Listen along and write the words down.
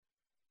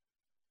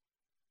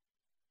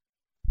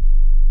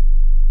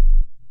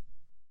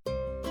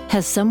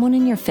Has someone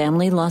in your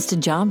family lost a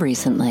job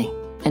recently,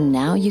 and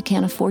now you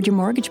can't afford your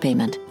mortgage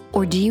payment?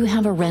 Or do you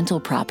have a rental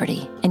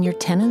property and your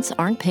tenants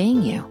aren't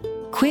paying you?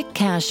 Quick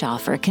Cash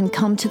Offer can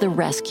come to the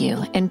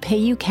rescue and pay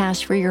you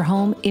cash for your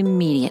home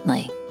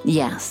immediately.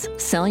 Yes,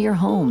 sell your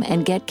home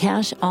and get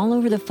cash all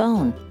over the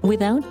phone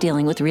without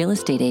dealing with real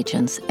estate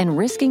agents and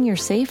risking your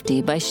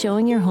safety by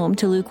showing your home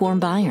to lukewarm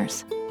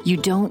buyers. You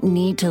don't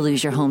need to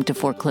lose your home to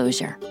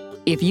foreclosure.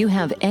 If you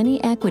have any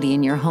equity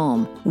in your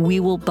home, we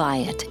will buy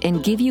it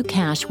and give you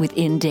cash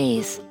within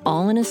days,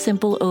 all in a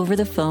simple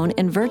over-the-phone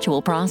and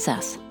virtual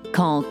process.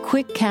 Call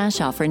Quick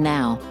Cash Offer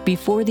now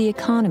before the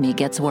economy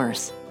gets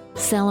worse.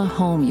 Sell a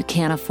home you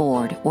can't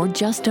afford or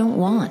just don't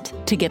want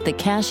to get the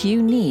cash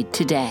you need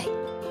today.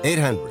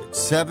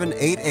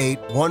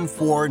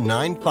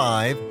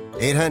 800-788-1495.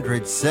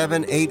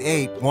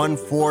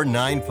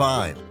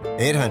 800-788-1495.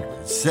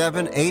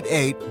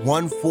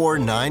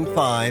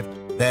 800-788-1495.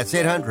 That's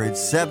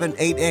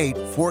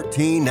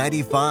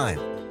 800-788-1495.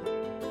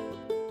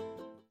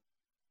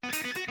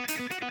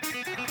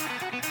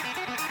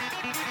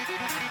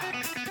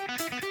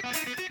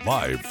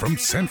 Live from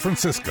San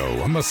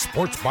Francisco on the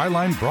Sports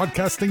Byline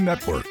Broadcasting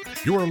Network,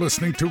 you are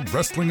listening to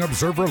Wrestling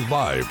Observer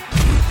Live.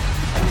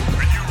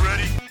 Are you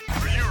ready?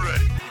 Are you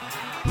ready?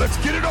 Let's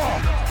get it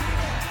on!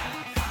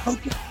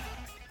 Okay.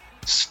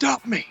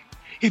 Stop me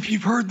if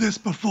you've heard this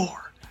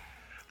before.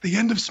 The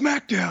end of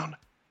SmackDown.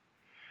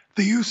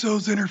 The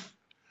Usos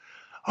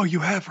Oh, you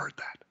have heard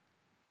that.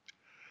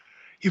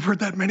 You've heard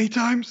that many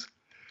times?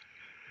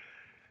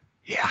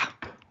 Yeah,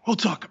 we'll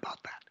talk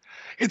about that.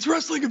 It's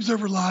Wrestling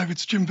Observer Live.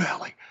 It's Jim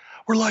Valley.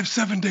 We're live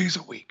 7 days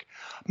a week,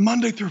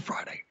 Monday through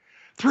Friday,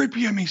 3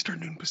 p.m. Eastern,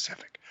 noon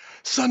Pacific.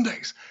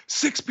 Sundays,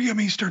 6 p.m.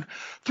 Eastern,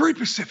 3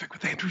 Pacific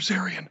with Andrew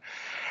Zarian.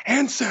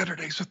 And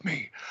Saturdays with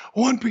me,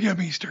 1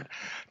 p.m. Eastern,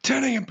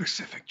 10 a.m.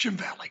 Pacific. Jim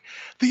Valley,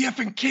 the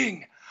effing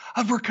king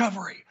of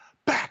recovery,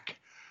 back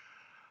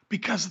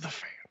because of the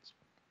fans.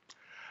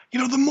 You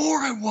know, the more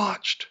I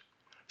watched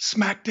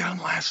SmackDown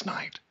last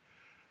night,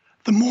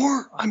 the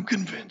more I'm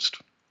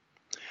convinced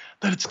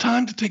that it's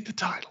time to take the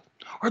title,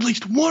 or at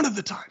least one of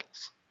the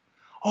titles,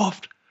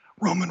 off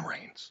Roman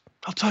Reigns.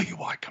 I'll tell you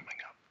why coming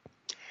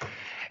up.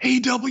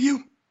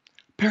 AEW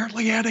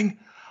apparently adding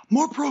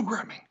more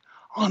programming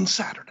on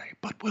Saturday,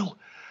 but will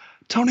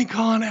Tony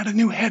Khan add a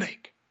new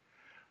headache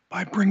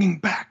by bringing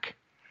back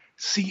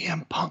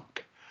CM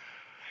Punk?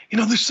 You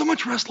know, there's so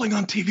much wrestling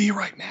on TV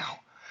right now.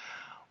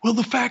 Will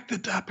the fact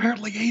that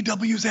apparently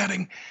AEW is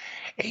adding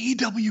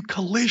AEW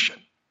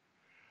Collision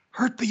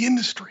hurt the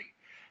industry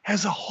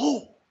as a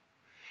whole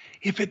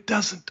if it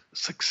doesn't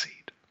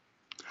succeed?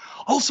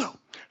 Also,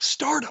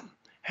 Stardom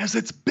has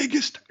its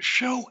biggest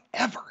show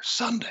ever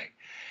Sunday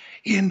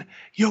in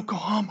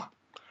Yokohama.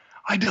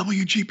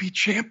 IWGP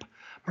champ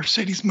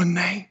Mercedes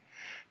Moné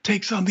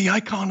takes on the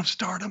icon of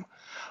Stardom,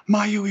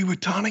 Mayu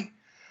Iwatani,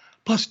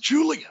 plus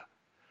Julia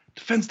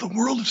defends the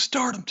World of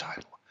Stardom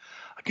title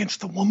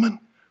against the woman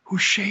who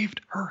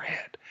shaved her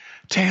head,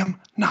 Tam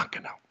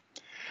Nakano.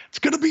 It's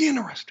going to be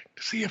interesting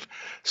to see if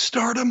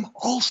Stardom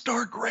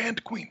All-Star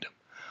Grand Queendom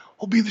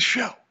will be the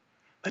show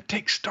that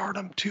takes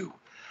Stardom to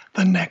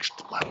the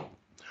next level.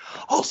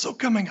 Also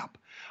coming up,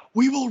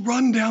 we will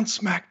run down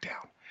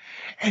SmackDown,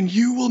 and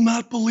you will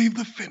not believe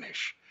the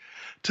finish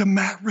to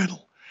Matt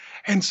Riddle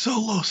and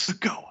Solo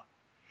Sikoa.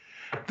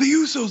 The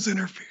Usos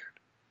interfered.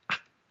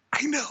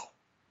 I know.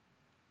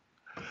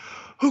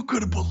 Who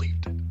could have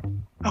believed it?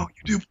 Oh,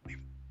 you do believe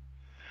it.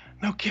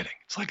 No kidding.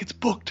 It's like it's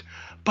booked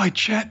by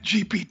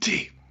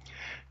ChatGPT.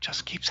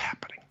 Just keeps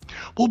happening.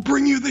 We'll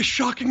bring you this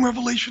shocking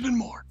revelation and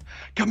more.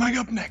 Coming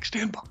up next,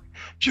 stand by.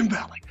 Jim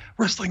Valley,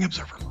 Wrestling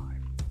Observer Live.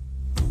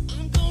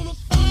 I'm gonna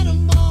fight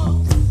 'em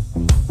all.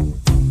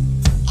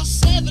 A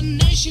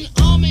 7-nation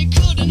army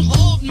couldn't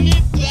hold me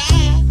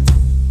back.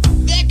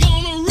 They're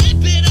gonna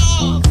rip it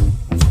off,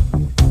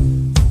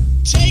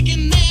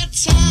 taking their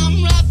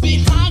time right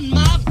behind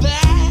my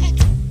back.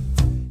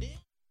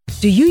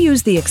 Do you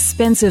use the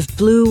expensive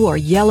blue or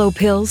yellow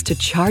pills to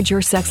charge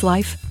your sex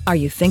life? Are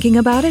you thinking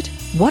about it?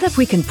 What if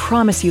we can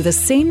promise you the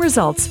same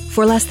results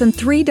for less than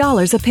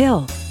 $3 a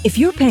pill? If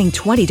you're paying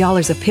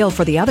 $20 a pill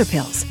for the other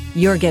pills,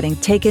 you're getting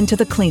taken to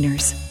the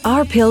cleaners.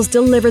 Our pills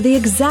deliver the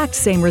exact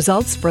same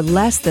results for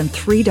less than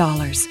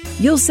 $3.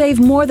 You'll save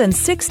more than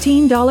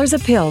 $16 a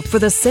pill for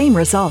the same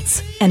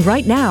results. And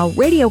right now,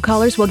 radio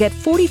callers will get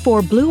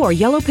 44 blue or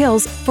yellow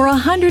pills for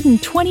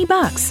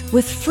 $120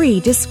 with free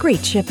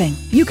discreet shipping.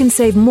 You can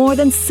save more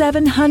than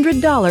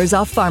 $700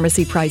 off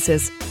pharmacy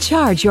prices.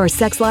 Charge your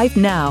sex life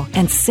now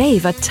and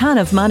save a ton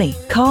of money.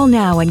 Call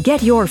now and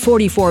get your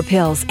 44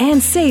 pills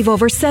and save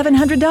over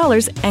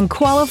 $700 and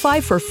qualify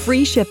for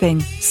free shipping.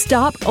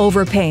 Stop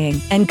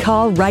overpaying and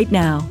call right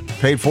now.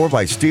 Paid for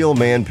by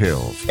Steelman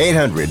Pills.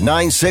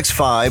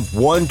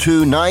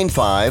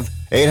 800-965-1295.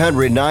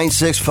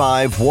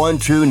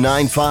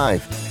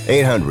 800-965-1295.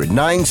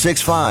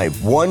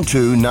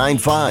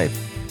 800-965-1295.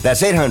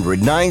 That's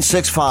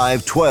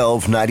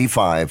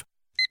 800-965-1295.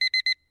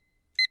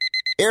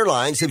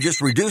 Airlines have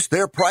just reduced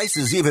their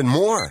prices even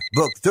more.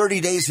 Book 30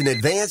 days in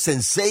advance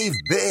and save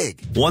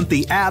big. Want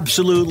the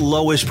absolute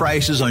lowest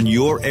prices on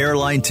your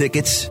airline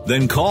tickets?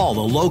 Then call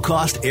the Low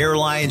Cost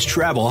Airlines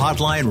Travel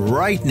Hotline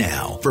right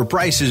now for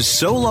prices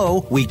so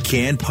low we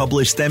can't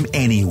publish them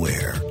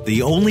anywhere.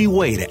 The only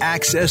way to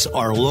access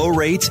our low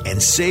rates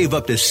and save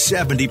up to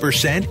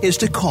 70% is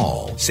to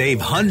call.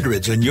 Save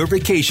hundreds on your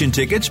vacation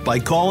tickets by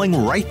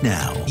calling right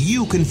now.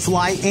 You can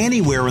fly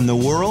anywhere in the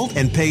world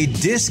and pay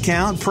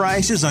discount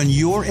prices on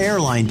your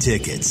airline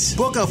tickets.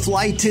 Book a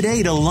flight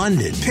today to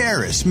London,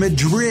 Paris,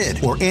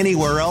 Madrid, or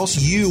anywhere else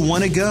you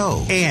want to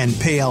go and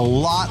pay a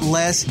lot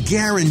less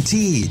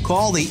guaranteed.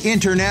 Call the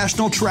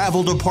International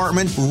Travel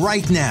Department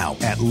right now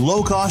at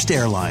Low Cost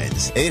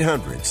Airlines.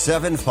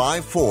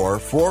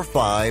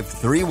 800-754-4531.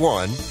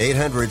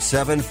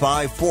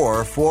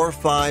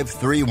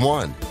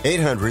 800-754-4531.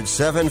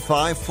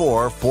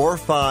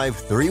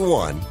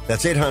 800-754-4531.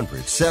 That's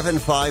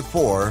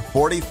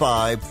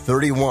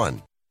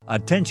 800-754-4531.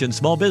 Attention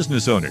small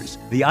business owners.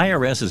 The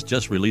IRS has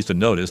just released a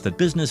notice that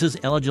businesses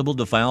eligible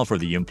to file for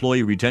the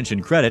Employee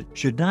Retention Credit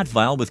should not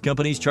file with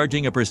companies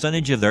charging a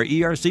percentage of their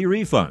ERC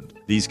refund.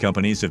 These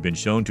companies have been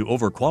shown to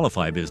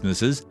overqualify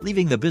businesses,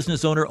 leaving the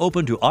business owner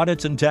open to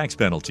audits and tax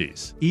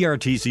penalties.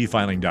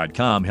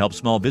 ERTCfiling.com helps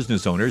small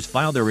business owners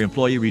file their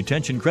Employee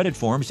Retention Credit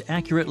forms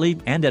accurately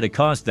and at a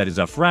cost that is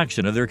a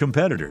fraction of their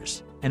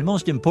competitors. And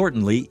most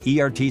importantly,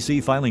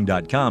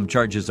 ERTCfiling.com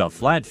charges a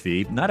flat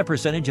fee, not a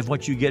percentage of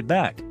what you get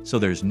back, so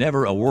there's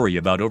never a worry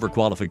about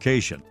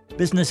overqualification.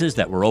 Businesses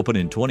that were open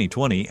in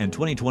 2020 and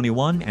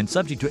 2021 and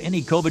subject to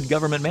any COVID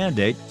government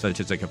mandate, such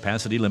as a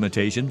capacity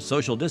limitation,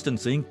 social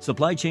distancing,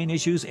 supply chain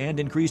issues, and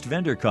increased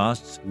vendor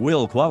costs,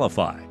 will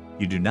qualify.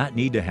 You do not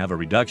need to have a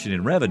reduction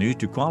in revenue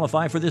to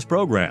qualify for this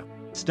program.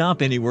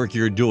 Stop any work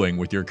you're doing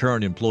with your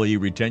current Employee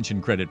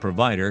Retention Credit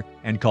provider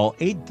and call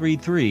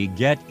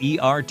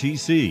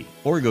 833-GET-ERTC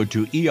or go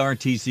to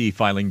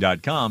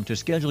ERTCfiling.com to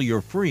schedule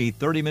your free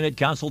 30-minute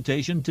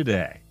consultation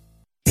today.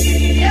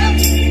 You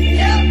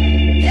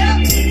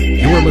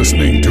are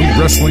listening to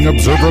Wrestling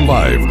Observer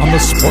Live on the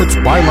Sports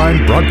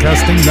Byline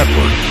Broadcasting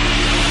Network.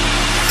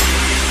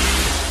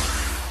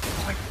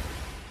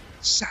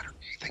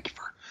 Saturday, thank you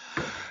for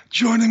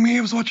joining me.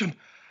 I was watching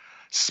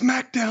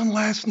SmackDown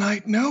last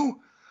night. No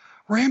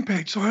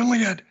Rampage, so I only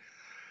had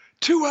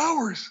 2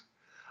 hours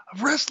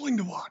of wrestling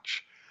to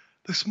watch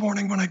this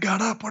morning when I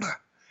got up.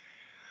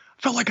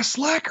 Felt like a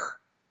slacker.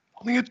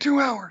 Only had 2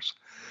 hours.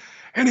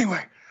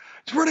 Anyway,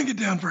 just running it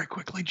down very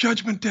quickly.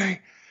 Judgment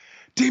Day,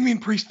 Damian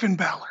Priest, Finn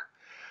Balor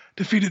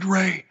defeated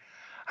Rey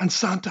and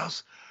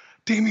Santos.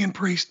 Damian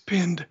Priest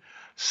pinned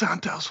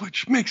Santos,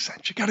 which makes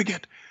sense. You got to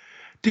get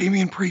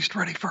Damian Priest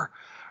ready for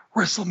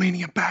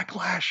WrestleMania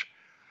Backlash.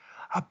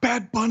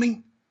 Bad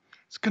Bunny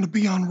is going to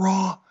be on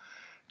Raw.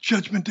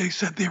 Judgment Day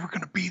said they were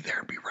going to be there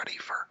and be ready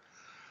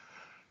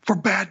for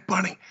Bad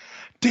Bunny.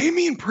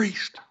 Damian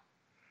Priest,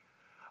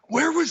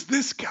 where was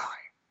this guy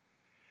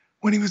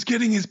when he was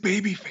getting his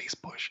babyface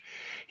push?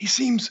 He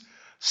seems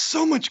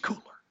so much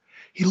cooler.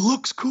 He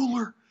looks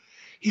cooler.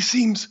 He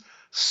seems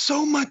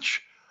so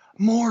much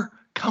more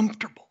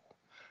comfortable.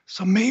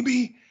 So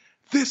maybe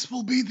this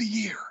will be the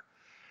year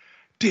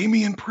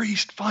Damian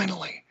Priest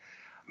finally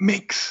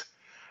makes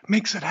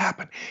it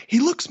happen. He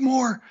looks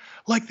more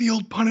like the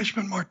old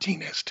Punishment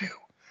Martinez too.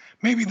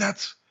 Maybe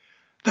that's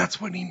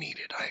what he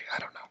needed. I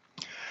don't know.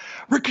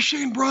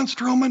 Ricochet and Braun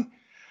Strowman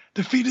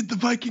defeated the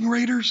Viking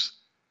Raiders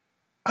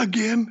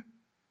again.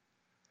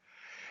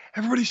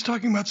 Everybody's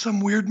talking about some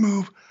weird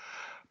move.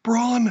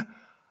 Braun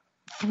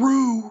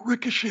threw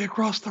Ricochet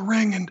across the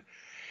ring and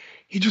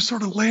he just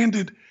sort of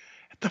landed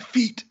at the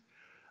feet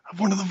of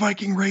one of the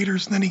Viking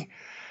Raiders, and then he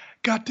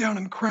got down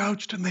and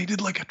crouched and they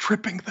did like a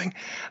tripping thing.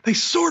 They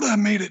sort of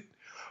made it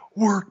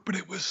work, but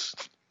it was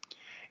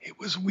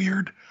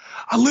weird.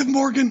 Liv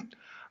Morgan,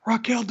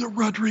 Raquel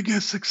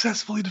Rodriguez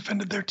successfully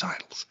defended their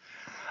titles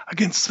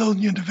against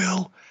Sonya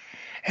Deville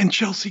and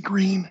Chelsea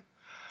Green.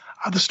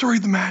 The story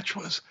of the match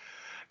was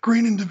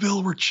Green and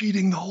Deville were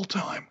cheating the whole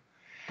time.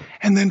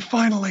 And then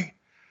finally,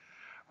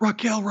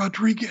 Raquel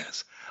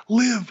Rodriguez,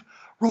 Liv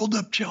rolled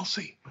up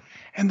Chelsea,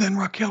 and then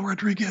Raquel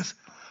Rodriguez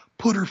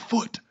put her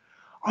foot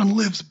on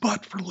Liv's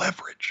butt for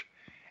leverage,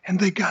 and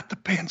they got the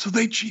pin. So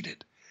they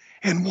cheated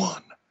and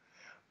won.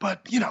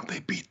 But,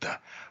 they beat the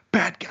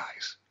bad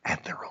guys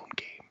at their own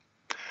game.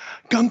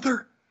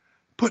 Gunther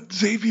put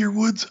Xavier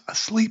Woods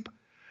asleep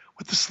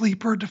with the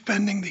sleeper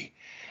defending the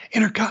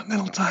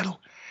Intercontinental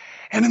title.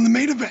 And in the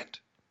main event,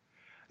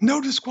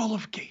 no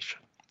disqualification,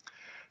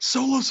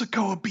 Solo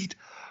Sikoa beat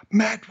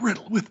Matt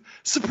Riddle with,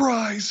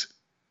 surprise,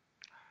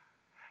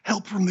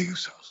 help from the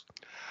Usos.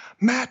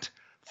 Matt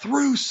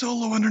threw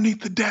Solo underneath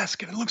the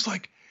desk, and it looks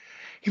like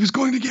he was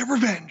going to get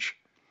revenge.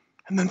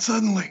 And then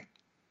suddenly,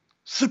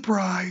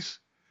 surprise,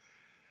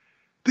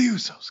 the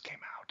Usos came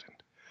out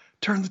and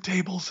turned the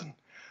tables, and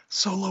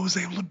Solo was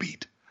able to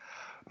beat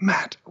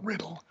Matt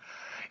Riddle.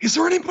 Is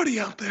there anybody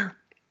out there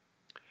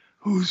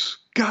who's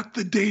got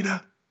the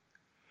data,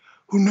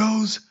 who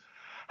knows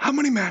how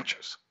many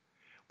matches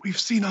we've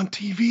seen on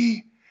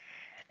TV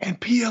and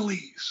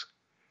PLEs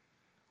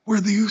where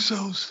the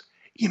Usos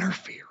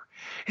interfere.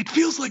 It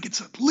feels like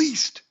it's at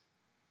least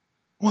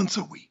once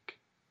a week.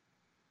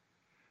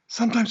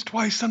 Sometimes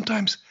twice,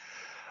 sometimes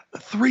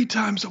 3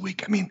 times a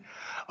week. I mean,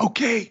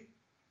 okay,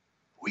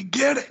 we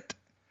get it.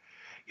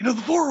 You know,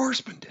 the Four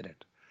Horsemen did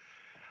it.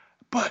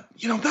 But,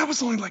 you know, that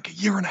was only like a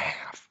year and a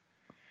half.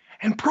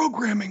 And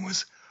programming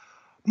was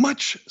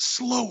much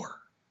slower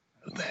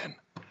then.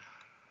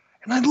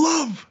 And I'd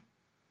love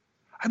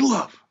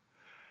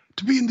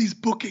to be in these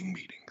booking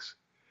meetings.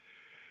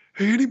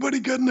 Hey,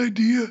 anybody got an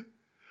idea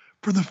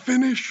for the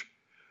finish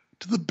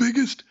to the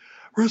biggest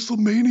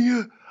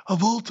WrestleMania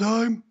of all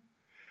time?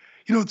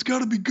 You know, it's got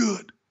to be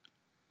good.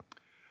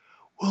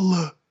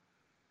 Well,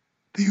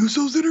 the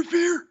Usos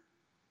interfere?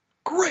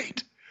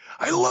 Great.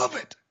 I love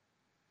it.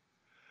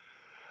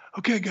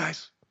 Okay,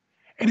 guys.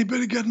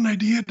 Anybody got an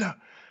idea to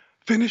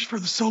finish for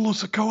the Solo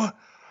Sikoa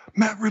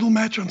Matt Riddle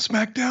match on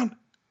SmackDown?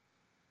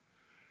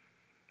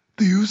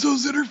 The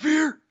Usos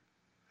interfere?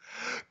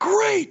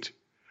 Great.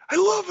 I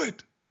love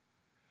it.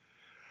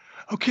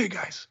 Okay,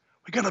 guys.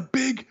 We got a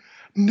big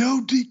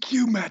no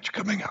DQ match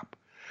coming up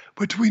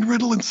between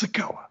Riddle and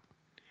Sikoa.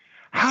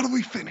 How do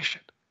we finish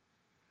it?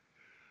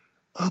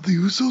 The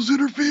Usos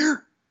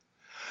interfere?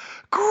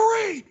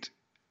 Great!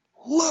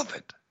 Love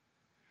it.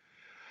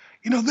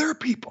 You know, there are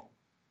people,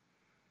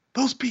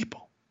 those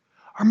people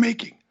are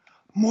making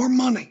more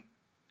money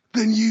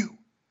than you.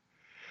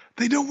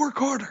 They don't work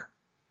harder.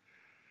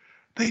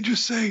 They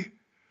just say,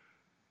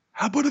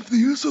 how about if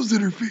the Usos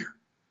interfere?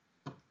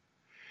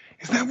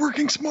 Is that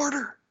working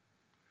smarter?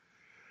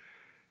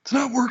 It's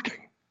not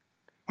working.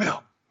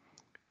 Well,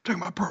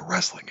 talking about pro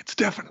wrestling, it's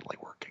definitely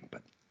working,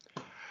 but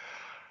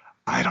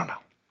I don't know.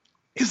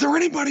 Is there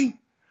anybody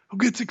who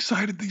gets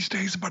excited these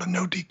days about a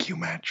no DQ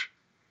match?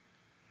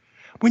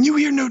 When you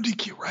hear no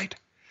DQ, right,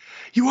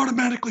 you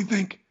automatically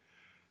think,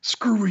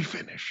 screw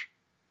refinish.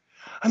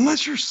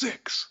 Unless you're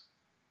 6,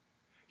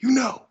 you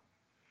know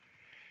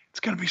it's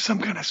going to be some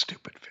kind of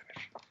stupid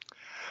finish.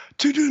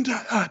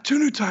 Two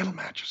new title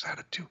matches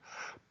added to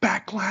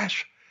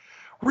Backlash.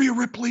 Rhea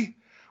Ripley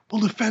will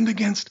defend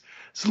against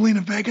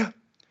Zelina Vega,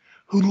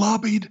 who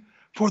lobbied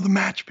for the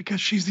match because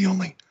she's the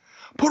only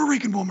Puerto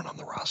Rican woman on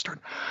the roster.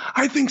 And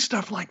I think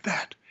stuff like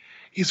that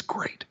is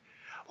great.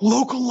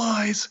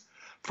 Localize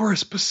for a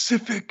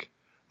specific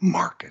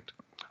market.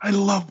 I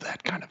love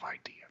that kind of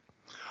idea.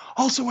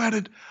 Also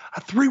added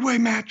a 3-way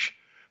match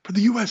for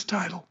the U.S.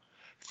 title.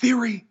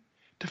 Theory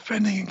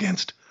defending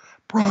against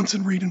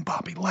Bronson Reed and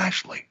Bobby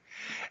Lashley.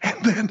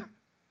 And then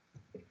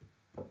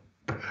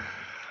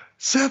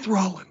Seth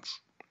Rollins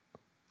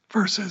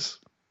versus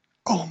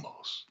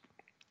Omos.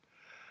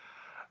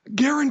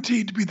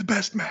 Guaranteed to be the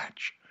best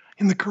match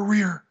in the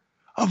career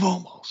of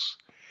Omos.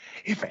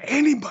 If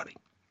anybody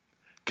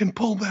can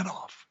pull that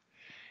off,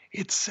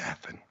 it's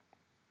Seth. And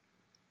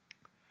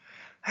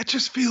that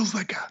just feels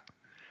like a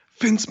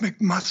Vince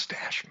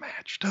McMustache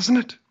match, doesn't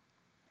it?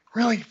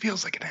 Really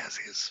feels like it has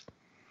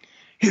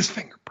his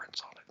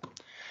fingerprints on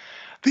it.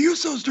 The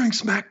Usos during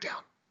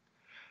SmackDown,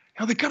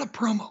 they cut a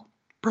promo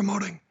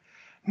promoting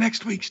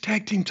next week's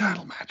tag team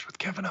title match with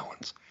Kevin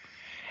Owens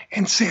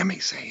and Sami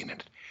Zayn.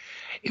 And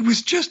it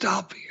was just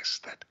obvious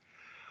that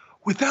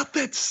without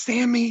that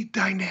Sami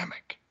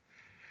dynamic,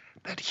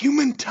 that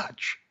human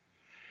touch,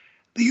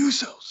 the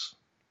Usos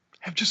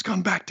have just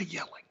gone back to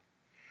yelling.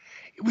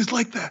 It was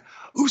like the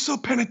Uso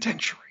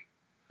Penitentiary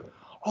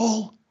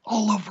all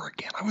over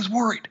again. I was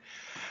worried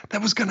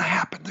that was going to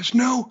happen. There's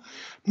no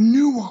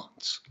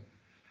nuance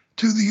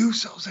to the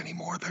Usos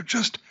anymore. They're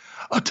just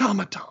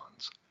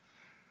automatons.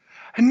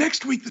 And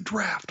next week, the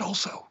draft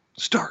also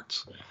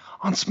starts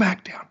on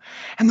SmackDown.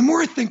 And the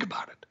more I think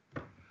about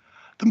it,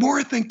 the more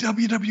I think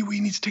WWE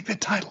needs to take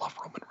that title off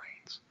Roman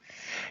Reigns.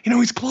 You know,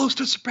 he's close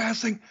to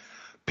surpassing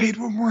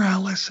Pedro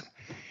Morales,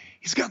 and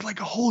he's got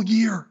like a whole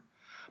year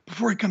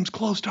before he comes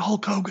close to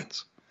Hulk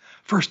Hogan's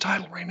first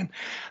title reign. And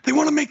they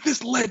want to make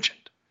this legend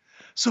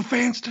so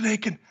fans today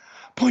can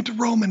point to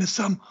Roman as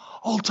some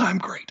all-time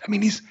great. I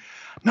mean, he's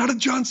not a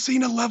John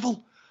Cena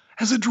level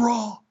as a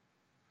draw.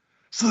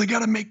 So they got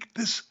to make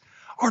this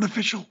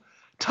artificial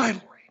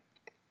title reign.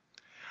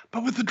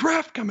 But with the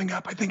draft coming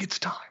up, I think it's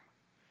time.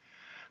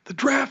 The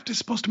draft is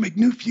supposed to make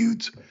new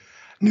feuds,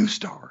 new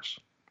stars.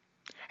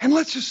 And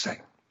let's just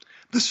say,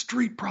 the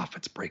Street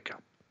Profits break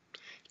up.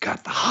 You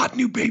got the hot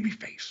new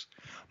babyface,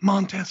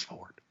 Montez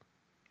Ford.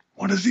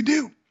 What does he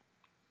do?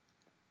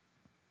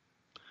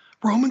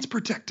 Roman's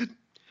protected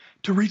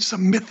to reach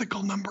some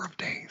mythical number of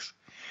days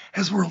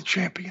as world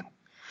champion.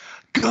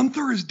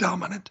 Gunther is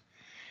dominant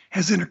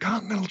as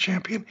Intercontinental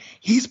Champion.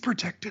 He's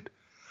protected.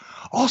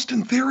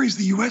 Austin Theory's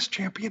the U.S.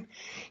 Champion.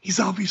 He's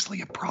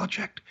obviously a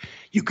project.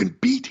 You can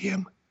beat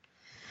him,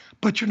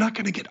 but you're not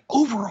going to get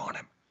over on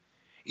him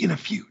in a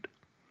feud.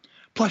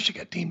 Plus, you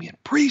got Damian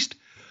Priest.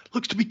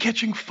 Looks to be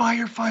catching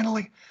fire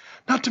finally.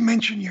 Not to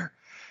mention your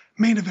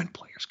main event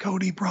players,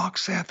 Cody, Brock,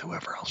 Seth,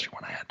 whoever else you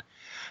want to add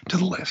to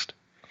the list.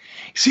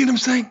 You see what I'm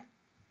saying?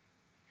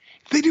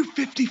 If they do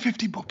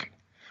 50-50 booking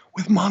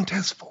with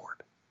Montez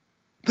Ford,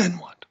 then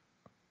what?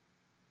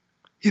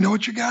 You know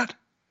what you got?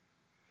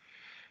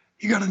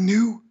 You got a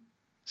new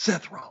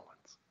Seth Rollins.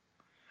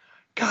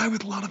 Guy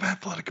with a lot of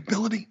athletic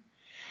ability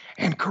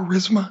and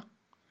charisma.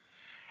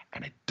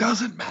 And it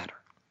doesn't matter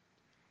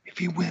if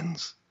he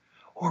wins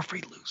or if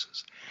he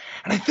loses.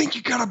 And I think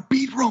you got to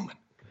beat Roman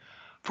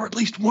for at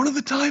least one of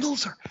the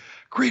titles or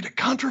create a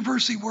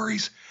controversy where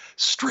he's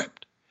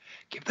stripped.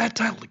 Give that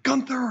title to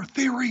Gunther or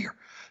Theory or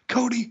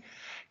Cody.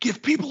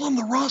 Give people on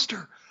the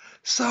roster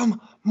some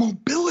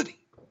mobility.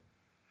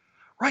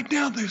 Right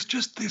now, there's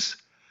just this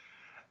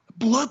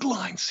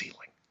bloodline ceiling.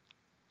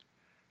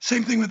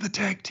 Same thing with the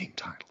tag team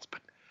titles.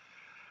 But,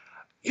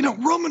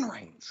 Roman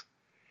Reigns,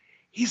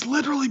 he's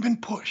literally been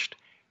pushed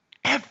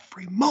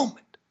every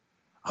moment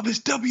of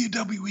his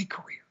WWE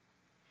career.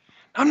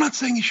 Now, I'm not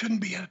saying he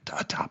shouldn't be a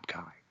top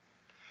guy.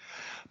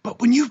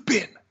 But when you've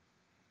been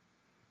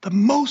the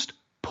most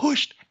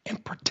pushed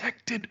and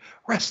protected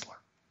wrestler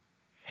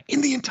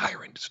in the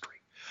entire industry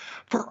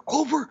for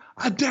over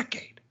a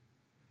decade,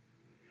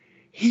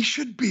 he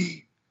should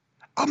be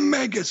a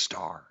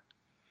megastar.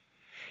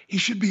 He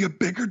should be a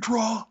bigger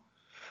draw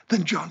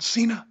than John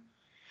Cena,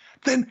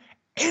 than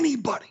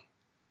anybody.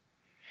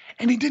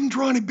 And he didn't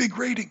draw any big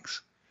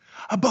ratings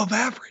above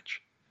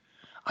average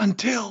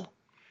until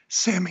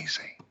Sami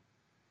Zayn.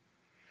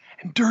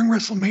 And during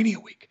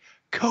WrestleMania week,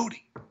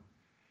 Cody,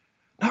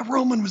 not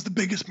Roman, was the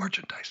biggest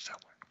merchandise seller.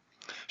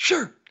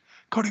 Sure,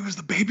 Cody was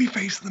the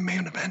babyface of the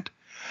main event,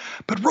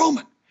 but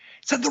Roman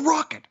said the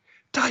Rocket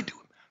tied to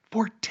him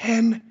for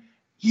 10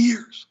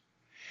 years.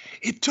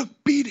 It took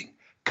beating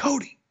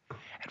Cody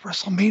at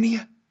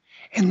WrestleMania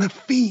and The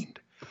Fiend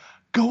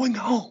going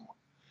home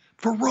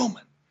for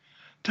Roman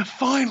to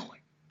finally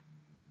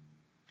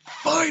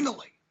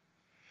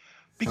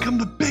become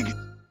the biggest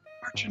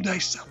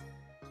merchandise seller.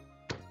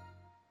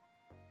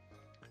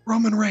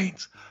 Roman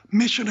Reigns,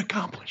 mission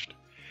accomplished.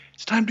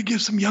 It's time to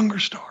give some younger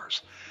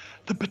stars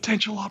the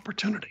potential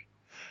opportunity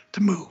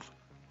to move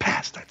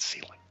past that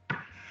ceiling.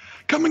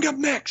 Coming up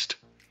next,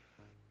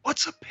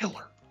 what's a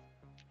pillar?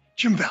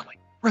 Jim Valley,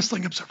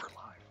 Wrestling Observer Live.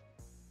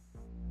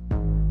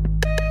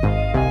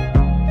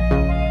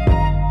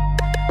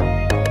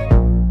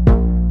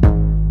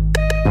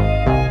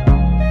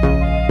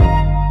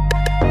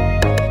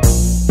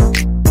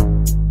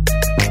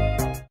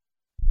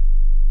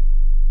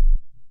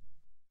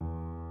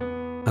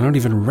 I don't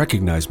even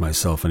recognize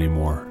myself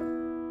anymore.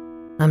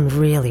 I'm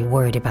really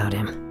worried about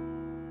him.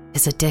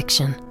 His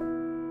addiction.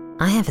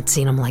 I haven't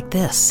seen him like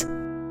this.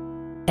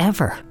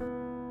 Ever.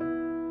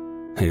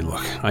 Hey,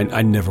 look,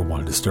 I never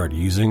wanted to start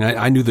using.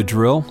 I knew the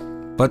drill,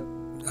 but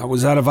I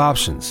was out of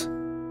options.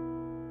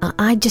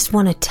 I just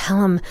want to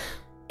tell him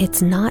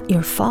it's not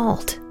your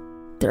fault.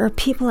 There are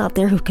people out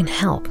there who can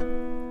help.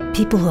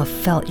 People who have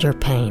felt your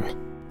pain.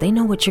 They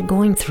know what you're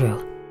going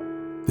through.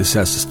 This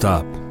has to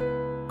stop.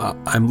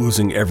 I'm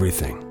losing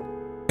everything.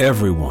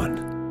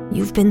 Everyone.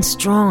 You've been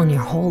strong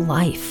your whole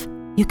life.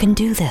 You can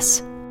do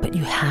this, but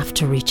you have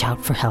to reach out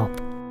for help.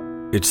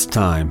 It's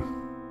time.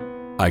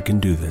 I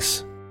can do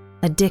this.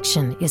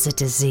 Addiction is a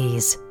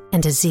disease,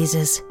 and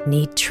diseases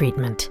need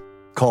treatment.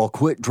 Call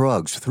Quit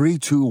Drugs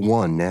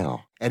 321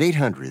 now at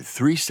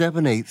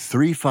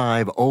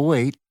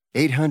 800-378-3508,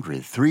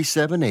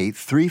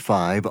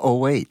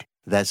 800-378-3508.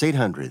 That's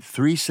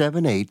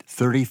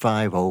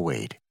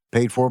 800-378-3508.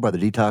 Paid for by the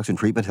Detox and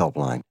Treatment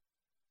Helpline.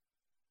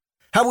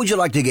 How would you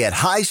like to get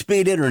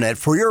high-speed internet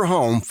for your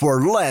home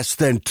for less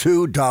than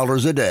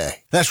 $2 a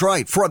day? That's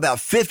right. For about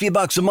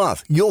 $50 a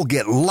month, you'll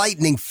get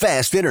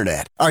lightning-fast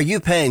internet. Are you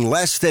paying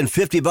less than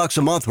 $50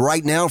 a month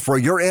right now for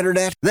your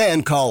internet?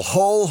 Then call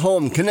Whole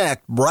Home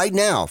Connect right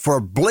now for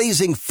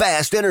blazing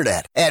fast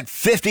internet at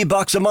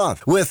 $50 a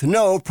month with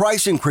no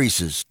price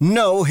increases,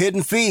 no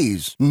hidden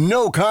fees,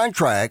 no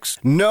contracts,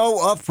 no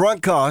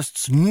upfront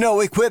costs, no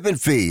equipment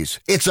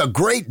fees. It's a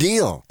great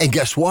deal. And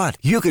guess what?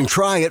 You can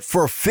try it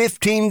for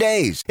 15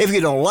 days. If you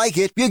don't like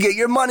it, you get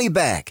your money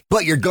back.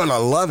 But you're gonna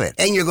love it,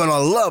 and you're gonna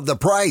love the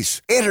price.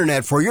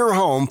 Internet for your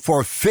home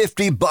for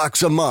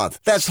 $50 a month.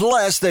 That's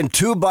less than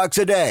 $2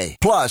 a day.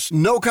 Plus,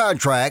 no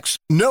contracts,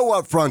 no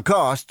upfront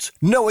costs,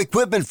 no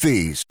equipment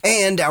fees,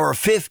 and our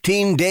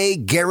 15-day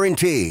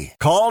guarantee.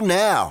 Call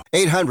now.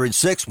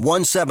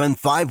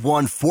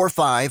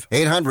 800-617-5145.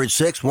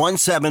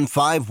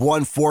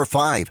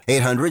 800-617-5145.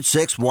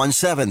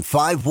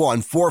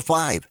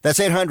 800-617-5145. That's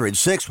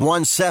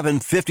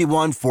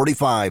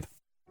 800-617-5145.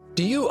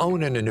 Do you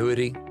own an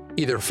annuity,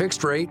 either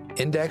fixed rate,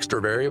 indexed,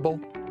 or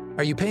variable?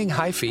 Are you paying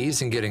high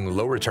fees and getting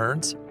low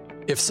returns?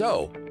 If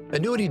so,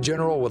 Annuity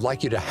General would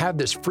like you to have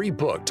this free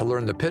book to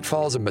learn the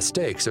pitfalls and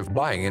mistakes of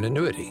buying an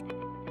annuity.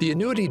 The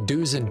Annuity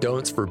Do's and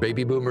Don'ts for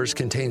Baby Boomers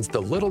contains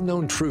the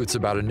little-known truths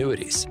about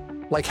annuities,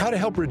 like how to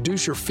help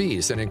reduce your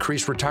fees and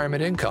increase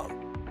retirement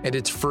income. And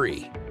it's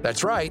free.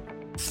 That's right,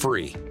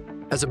 free.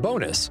 As a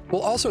bonus,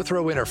 we'll also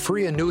throw in a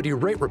free annuity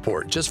rate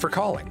report just for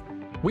calling.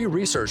 We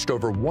researched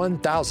over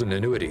 1,000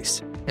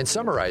 annuities and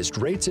summarized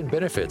rates and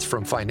benefits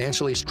from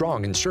financially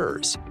strong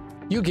insurers.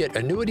 You get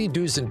Annuity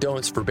Do's and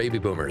Don'ts for Baby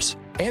Boomers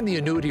and the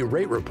Annuity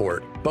Rate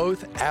Report,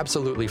 both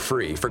absolutely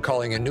free for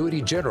calling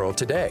Annuity General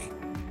today.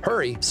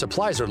 Hurry,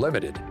 supplies are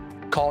limited.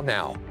 Call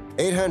now,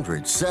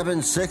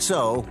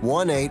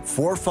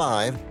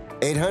 800-760-1845.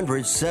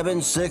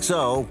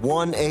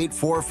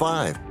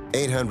 800-760-1845.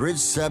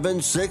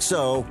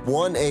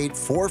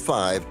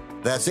 800-760-1845.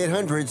 That's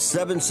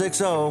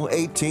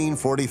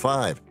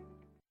 800-760-1845.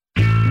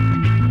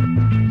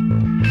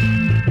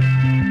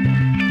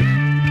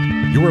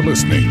 You are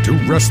listening to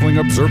Wrestling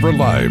Observer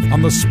Live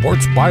on the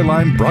Sports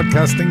Byline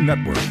Broadcasting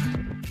Network.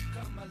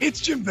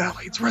 It's Jim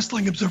Valley. It's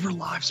Wrestling Observer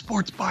Live,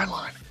 Sports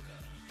Byline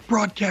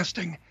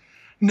Broadcasting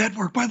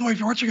Network. By the way, if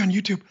you're watching on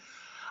YouTube,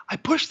 I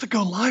pushed the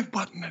go live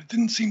button and it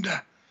didn't seem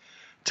to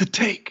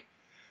take.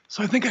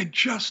 So I think I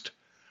just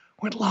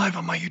went live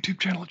on my YouTube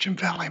channel at Jim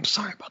Valley. I'm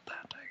sorry about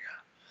that.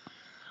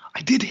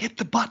 I did hit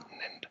the button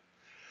and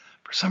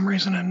for some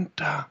reason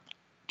it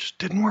just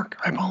didn't work.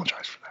 I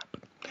apologize for that.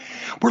 But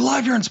we're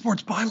live here on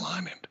Sports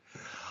Byline and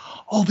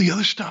all the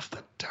other stuff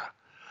that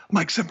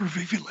Mike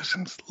Sempervive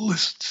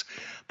lists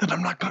that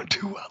I'm not going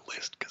to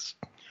list because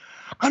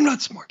I'm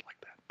not smart like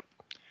that.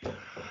 But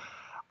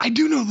I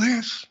do know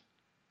this.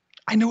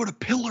 I know what a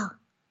pillar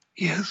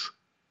is.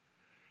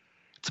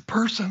 It's a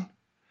person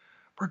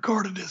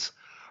regarded as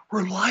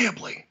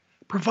reliably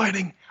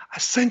providing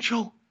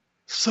essential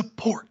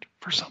support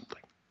for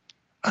something.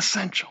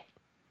 Essential.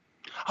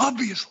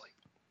 Obviously,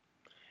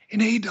 in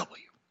AEW,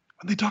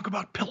 when they talk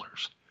about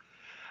pillars,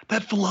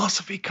 that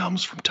philosophy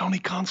comes from Tony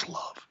Khan's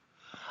love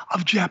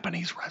of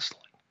Japanese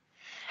wrestling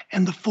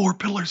and the 4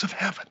 pillars of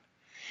heaven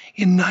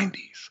in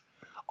 90s,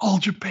 All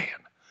Japan,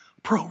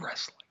 Pro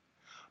Wrestling,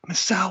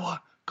 Misawa,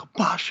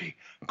 Kobashi,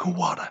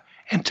 Kawada,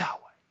 and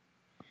Taue.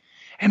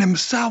 And in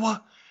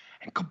Misawa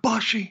and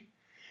Kobashi,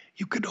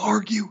 you could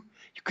argue,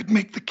 you could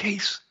make the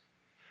case,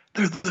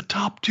 they're the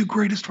top 2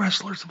 greatest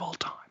wrestlers of all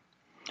time.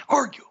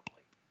 Arguably.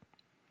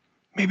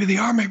 Maybe they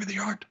are, maybe they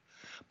aren't,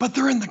 but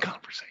they're in the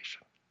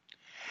conversation.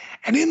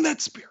 And in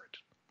that spirit,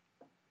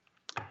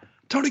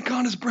 Tony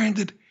Khan has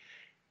branded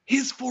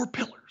his 4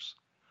 pillars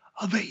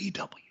of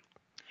AEW,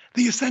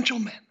 the essential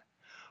men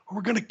who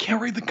are going to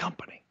carry the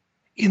company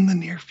in the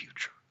near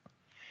future.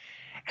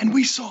 And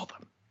we saw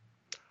them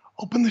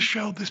open the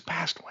show this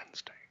past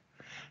Wednesday.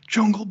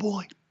 Jungle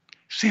Boy,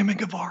 Sammy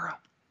Guevara,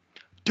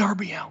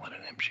 Darby Allin,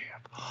 and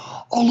MJF.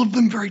 All of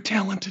them very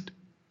talented.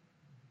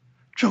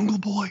 Jungle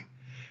Boy,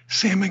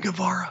 Sammy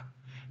Guevara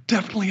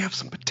definitely have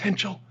some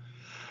potential.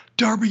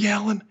 Darby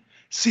Allin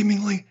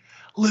seemingly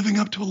living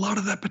up to a lot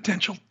of that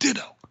potential.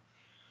 Ditto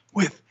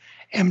with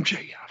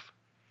MJF.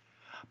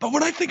 But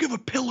when I think of a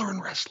pillar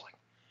in wrestling,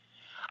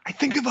 I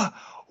think of a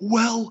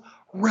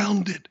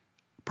well-rounded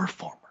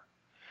performer.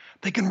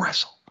 They can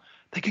wrestle.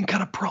 They can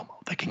cut a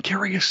promo. They can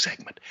carry a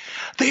segment.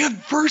 They have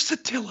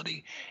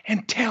versatility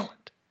and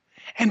talent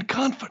and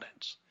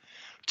confidence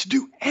to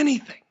do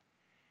anything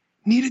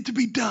needed to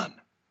be done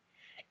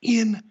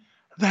in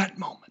that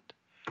moment.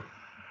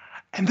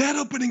 And that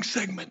opening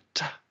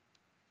segment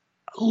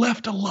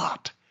left a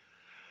lot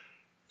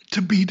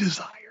to be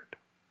desired.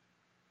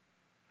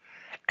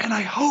 And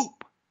I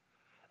hope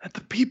that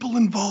the people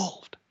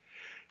involved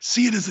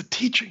see it as a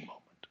teaching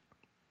moment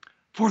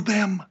for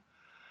them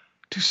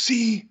to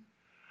see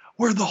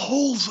where the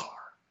holes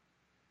are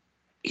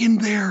in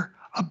their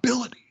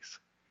abilities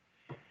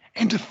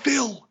and to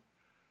fill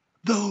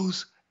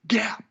those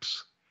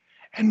gaps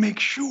and make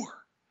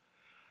sure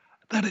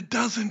that it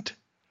doesn't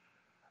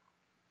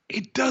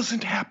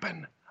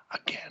happen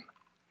again.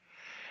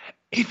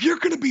 If you're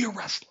going to be a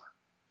wrestler,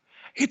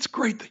 it's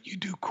great that you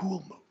do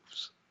cool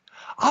moves,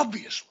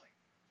 obviously,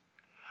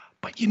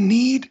 but you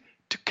need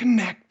to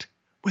connect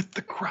with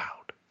the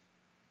crowd.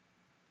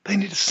 They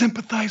need to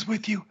sympathize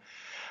with you.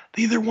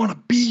 They either want to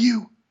be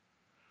you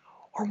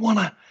or want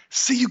to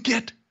see you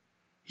get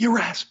your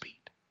ass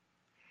beat.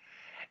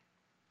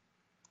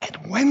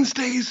 And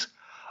Wednesday's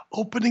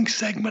opening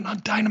segment on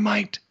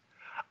Dynamite,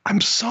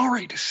 I'm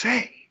sorry to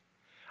say,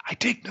 I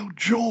take no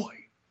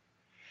joy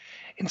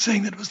in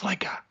saying that it was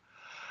like a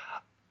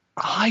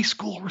high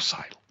school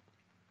recital.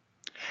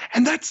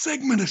 And that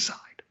segment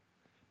aside,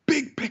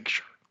 big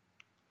picture,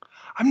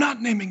 I'm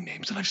not naming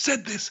names, and I've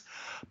said this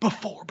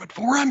before, but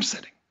from where I'm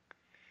sitting,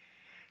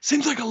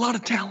 seems like a lot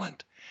of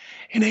talent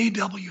in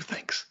AEW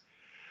thinks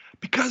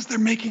because they're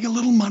making a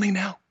little money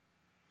now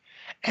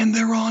and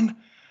they're on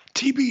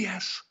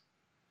TBS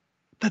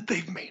that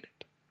they've made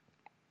it.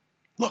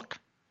 Look,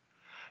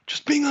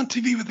 just being on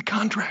TV with a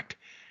contract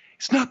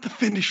is not the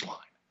finish line.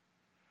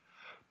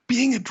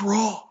 Being a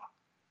draw,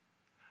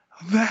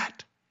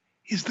 that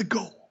is the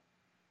goal.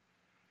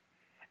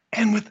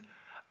 And with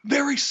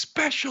very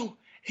special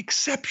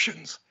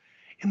exceptions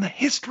in the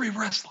history of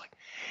wrestling,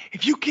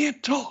 if you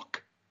can't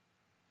talk,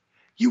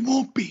 you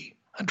won't be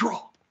a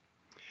draw.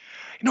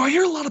 You know, I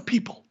hear a lot of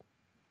people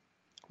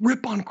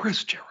rip on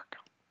Chris Jericho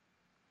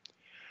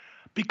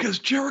because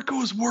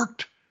Jericho has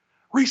worked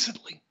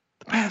recently,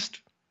 the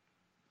past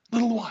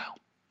little while,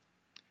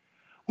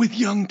 with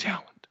young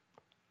talent.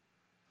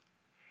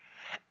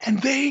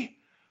 And they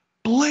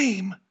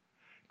blame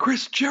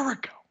Chris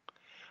Jericho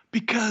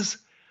because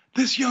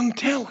this young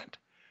talent,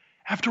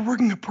 after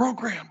working a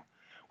program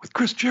with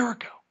Chris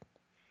Jericho,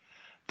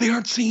 they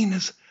aren't seen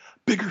as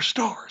bigger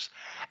stars.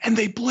 And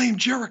they blame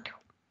Jericho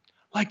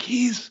like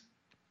he's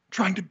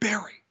trying to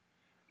bury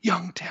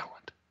young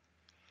talent.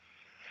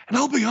 And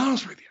I'll be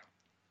honest with you,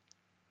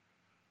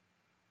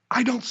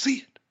 I don't see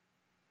it.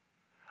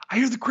 I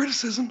hear the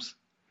criticisms.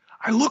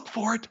 I look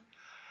for it.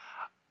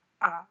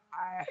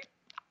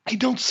 I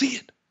don't see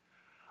it.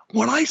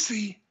 What I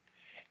see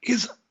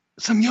is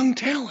some young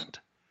talent,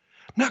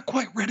 not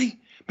quite ready,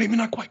 maybe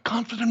not quite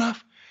confident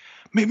enough.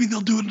 Maybe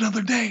they'll do it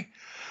another day,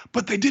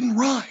 but they didn't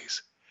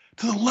rise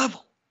to the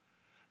level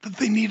that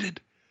they needed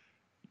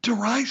to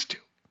rise to,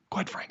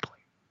 quite frankly.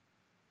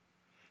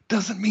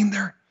 Doesn't mean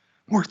they're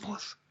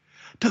worthless.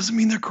 Doesn't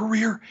mean their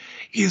career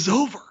is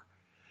over.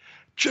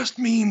 Just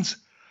means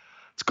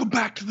let's go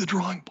back to the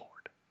drawing board.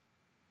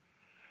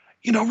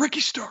 You know, Ricky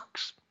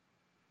Starks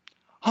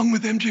hung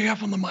with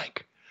MJF on the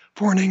mic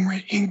for an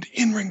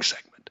in-ring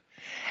segment,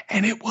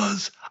 and it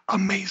was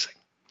amazing.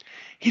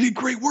 He did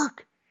great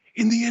work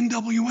in the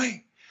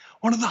NWA,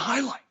 one of the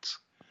highlights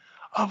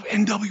of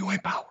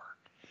NWA Power.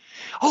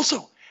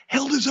 Also,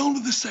 held his own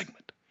with the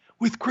segment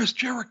with Chris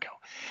Jericho.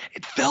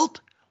 It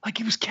felt like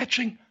he was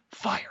catching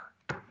fire.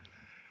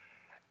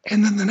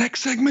 And then the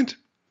next segment,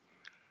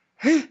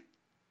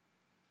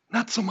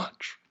 not so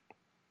much.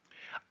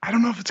 I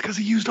don't know if it's because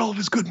he used all of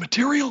his good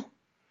material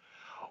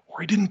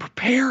or he didn't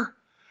prepare,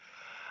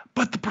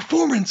 but the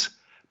performance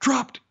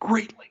dropped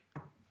greatly.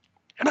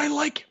 And I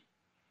like him.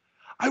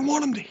 I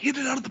want him to hit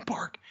it out of the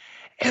park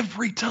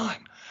every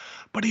time,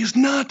 but he has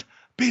not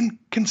been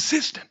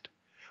consistent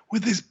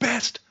with his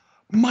best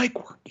mic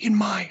work, in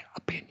my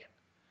opinion.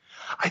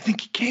 I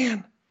think he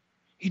can.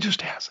 He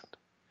just hasn't.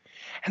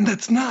 And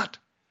that's not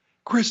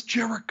Chris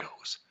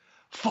Jericho's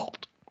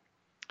fault.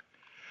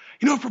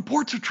 You know, if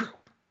reports are true,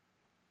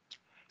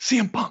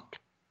 CM Punk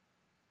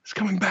is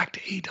coming back to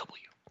AEW,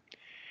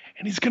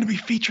 and he's going to be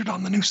featured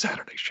on the new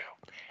Saturday show,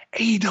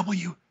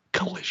 AEW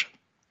Collision.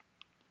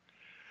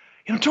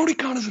 You know, Tony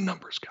Khan is a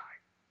numbers guy,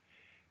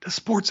 does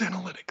sports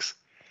analytics.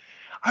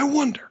 I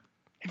wonder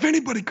if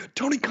anybody could,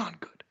 Tony Khan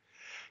could,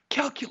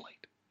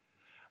 calculate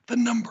the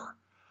number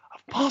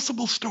of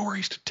possible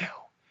stories to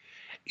tell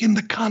in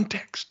the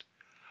context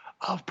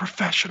of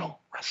professional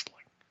wrestling.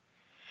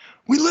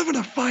 We live in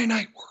a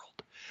finite world.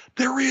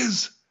 There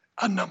is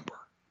a number.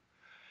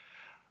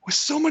 With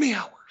so many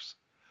hours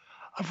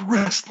of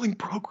wrestling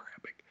programming,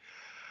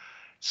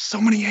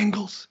 so many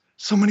angles,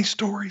 so many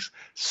stories,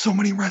 so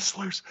many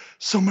wrestlers,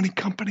 so many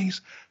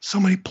companies, so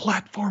many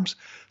platforms,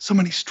 so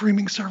many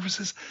streaming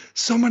services,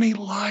 so many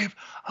live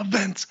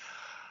events.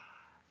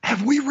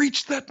 Have we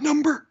reached that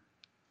number?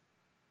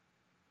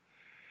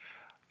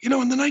 You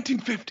know, in the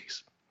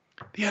 1950s,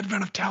 the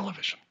advent of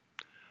television,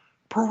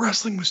 pro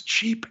wrestling was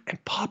cheap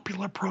and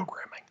popular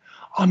programming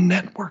on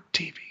network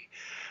TV.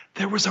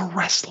 There was a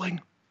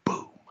wrestling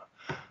boom.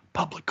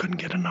 Public couldn't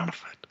get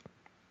enough of it.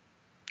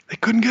 They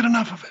couldn't get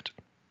enough of it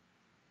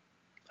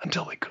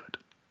until they could.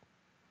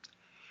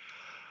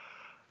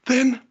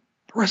 Then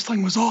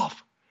wrestling was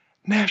off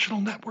national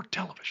network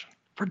television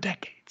for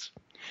decades.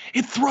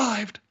 It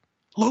thrived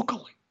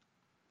locally,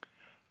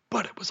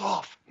 but it was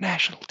off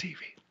national TV.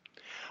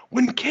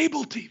 When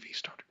cable TV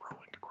started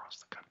growing across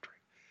the country,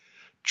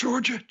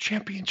 Georgia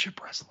Championship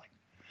Wrestling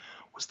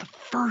was the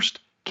first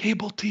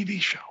cable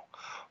TV show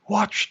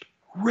watched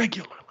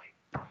regularly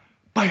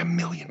by 1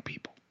 million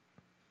people.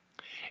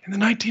 In the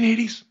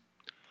 1980s,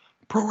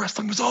 pro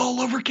wrestling was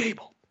all over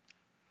cable.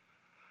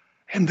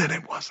 And then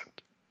it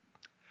wasn't.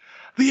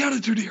 The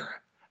Attitude Era,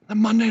 the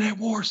Monday Night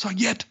War saw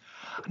yet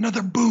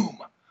another boom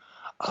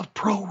of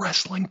pro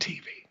wrestling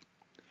TV.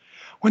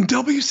 When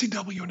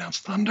WCW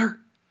announced Thunder,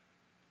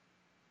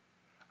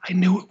 I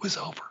knew it was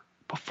over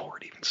before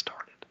it even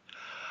started.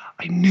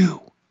 I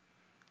knew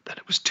that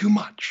it was too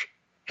much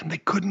and they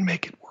couldn't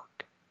make it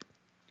work.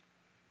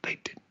 They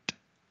didn't.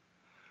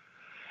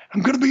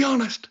 I'm going to be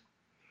honest,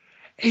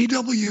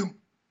 AEW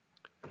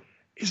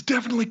is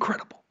definitely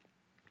credible.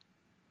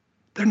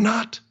 They're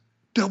not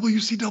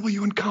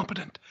WCW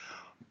incompetent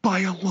by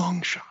a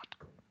long shot.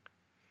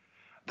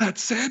 That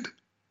said,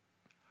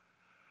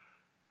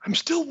 I'm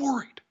still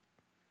worried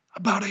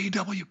about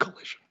AEW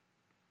Collision.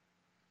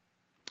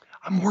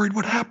 I'm worried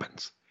what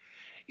happens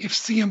if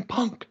CM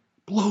Punk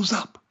blows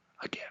up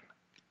again.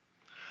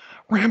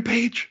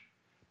 Rampage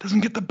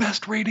doesn't get the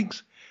best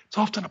ratings. It's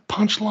often a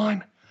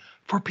punchline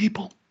for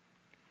people.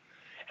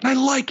 And I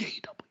like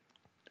AEW.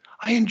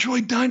 I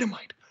enjoy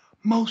Dynamite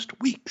most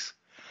weeks.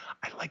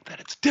 I like that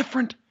it's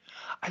different.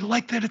 I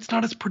like that it's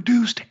not as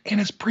produced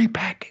and as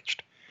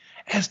prepackaged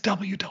as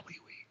WWE.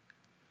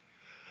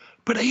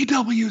 But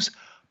AEW's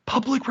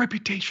public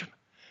reputation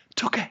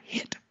took a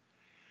hit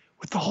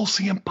with the whole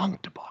CM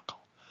Punk debacle.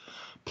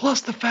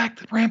 Plus the fact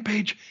that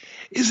Rampage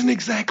isn't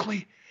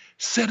exactly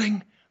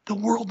setting the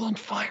world on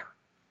fire.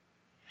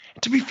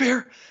 And to be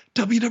fair,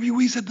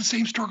 WWE's had the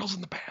same struggles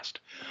in the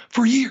past.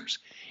 For years,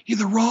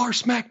 either Raw or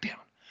SmackDown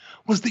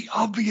was the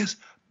obvious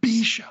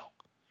B show,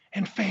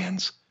 and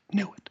fans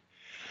knew it.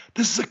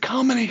 This is a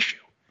common issue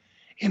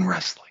in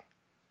wrestling.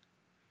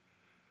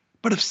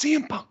 But if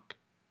CM Punk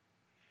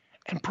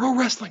and pro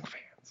wrestling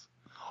fans,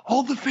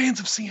 all the fans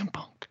of CM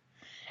Punk,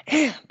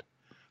 and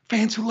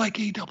fans who like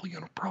AEW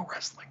and pro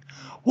wrestling,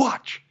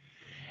 watch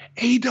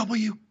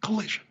AEW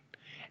Collision.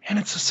 And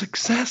it's a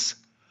success.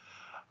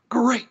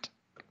 Great.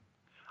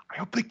 I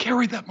hope they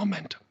carry that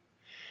momentum.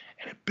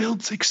 And it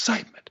builds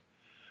excitement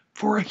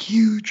for a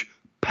huge,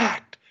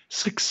 packed,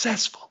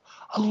 successful,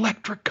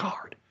 electric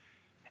card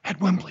at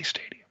Wembley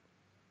Stadium.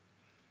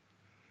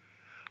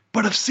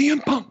 But if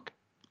CM Punk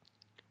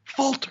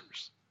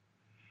falters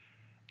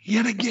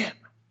yet again,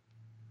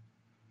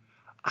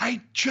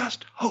 I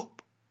just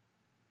hope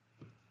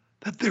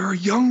that there are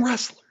young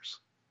wrestlers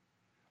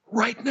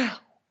right now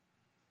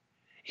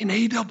in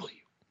AEW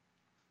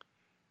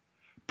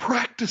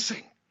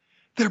practicing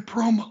their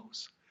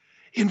promos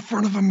in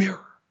front of a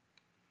mirror.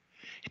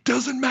 It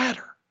doesn't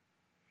matter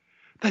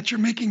that you're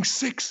making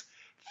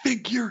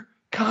six-figure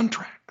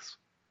contracts.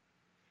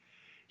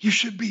 You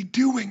should be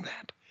doing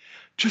that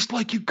just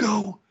like you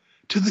go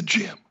to the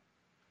gym.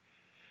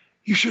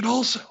 You should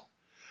also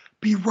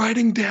be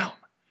writing down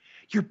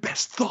your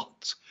best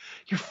thoughts,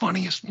 your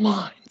funniest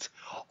lines,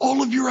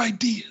 all of your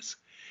ideas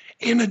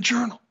in a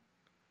journal.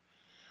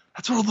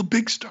 That's what all the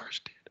big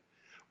stars did.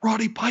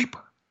 Roddy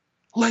Piper,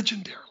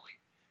 legendarily,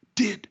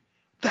 did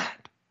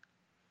that.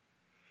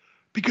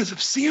 Because if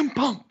CM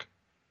Punk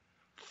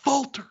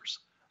falters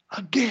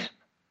again,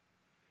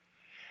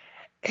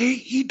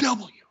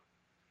 AEW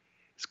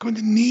is going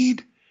to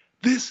need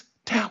this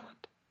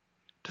talent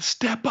to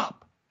step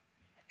up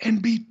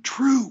and be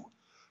true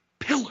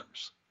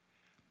pillars,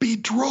 be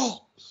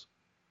draws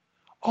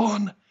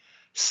on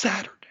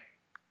Saturday.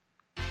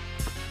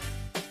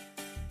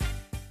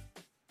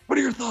 What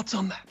are your thoughts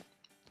on that?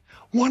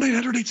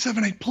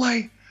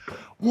 1-800-878-PLAY,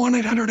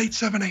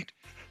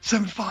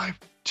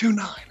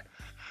 1-800-878-7529.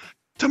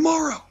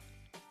 Tomorrow,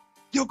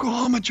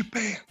 Yokohama,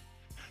 Japan,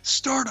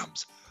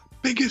 Stardom's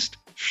biggest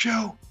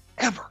show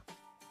ever.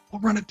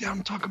 We'll run it down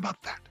and talk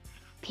about that.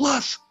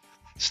 Plus,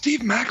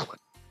 Steve Macklin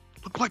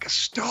looked like a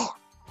star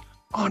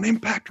on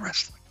Impact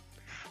Wrestling.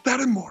 That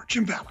and more.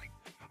 Jim Valley,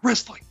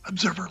 Wrestling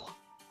Observer Live.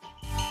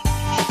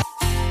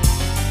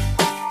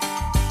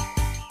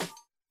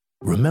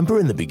 Remember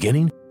in the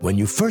beginning, when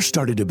you first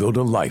started to build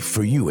a life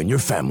for you and your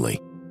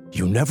family,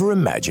 you never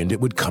imagined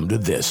it would come to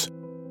this.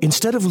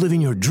 Instead of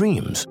living your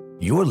dreams,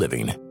 you're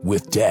living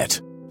with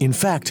debt. In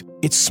fact,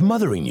 it's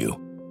smothering you.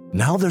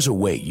 Now there's a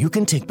way you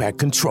can take back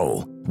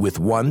control with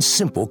one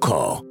simple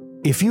call.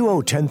 If you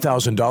owe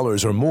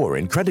 $10,000 or more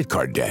in credit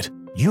card debt,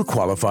 you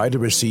qualify to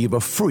receive a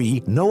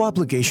free,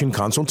 no-obligation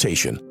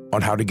consultation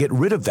on how to get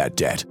rid of that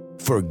debt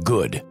for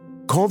good.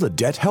 Call the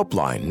Debt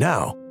Helpline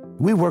now.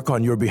 We work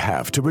on your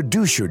behalf to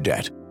reduce your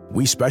debt.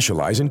 We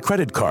specialize in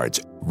credit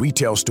cards,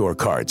 retail store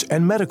cards,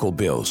 and medical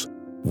bills.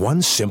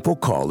 One simple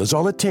call is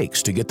all it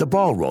takes to get the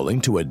ball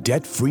rolling to a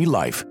debt-free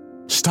life.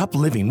 Stop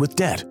living with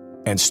debt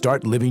and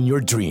start living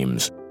your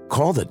dreams.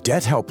 Call the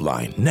Debt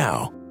Helpline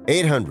now.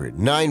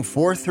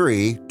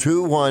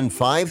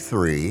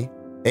 800-943-2153.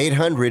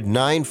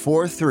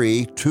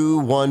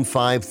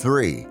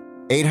 800-943-2153.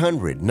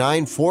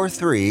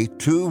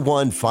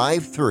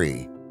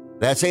 800-943-2153.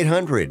 That's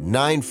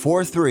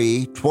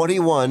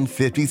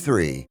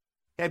 800-943-2153.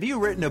 Have you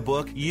written a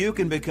book? You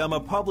can become a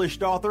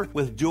published author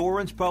with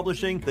Dorrance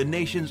Publishing, the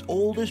nation's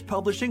oldest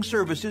publishing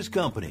services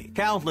company.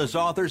 Countless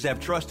authors have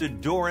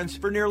trusted Dorrance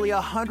for nearly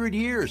 100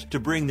 years to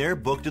bring their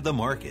book to the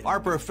market. Our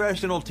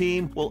professional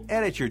team will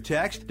edit your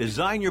text,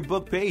 design your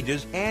book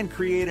pages, and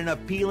create an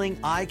appealing,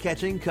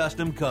 eye-catching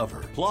custom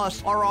cover.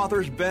 Plus, our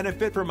authors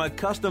benefit from a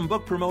custom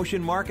book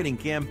promotion marketing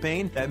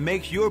campaign that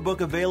makes your book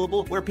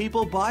available where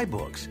people buy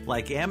books,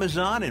 like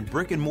Amazon and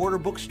brick-and-mortar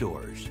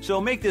bookstores. So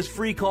make this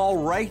free call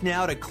right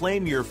now to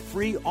claim your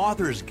free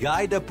author's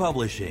guide to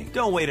publishing.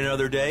 Don't wait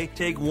another day.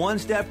 Take one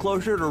step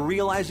closer to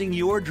realizing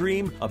your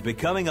dream of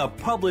becoming a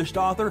published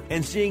author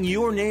and seeing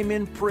your name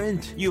in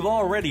print. You've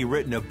already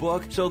written a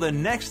book, so the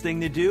next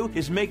thing to do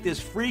is make this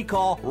free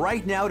call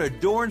right now to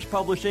Dorrance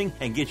Publishing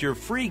and get your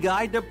free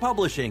guide to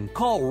publishing.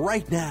 Call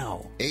right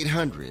now.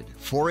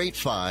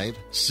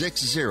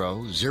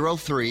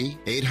 800-485-6003.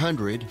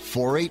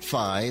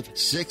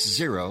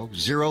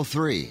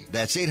 800-485-6003.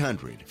 That's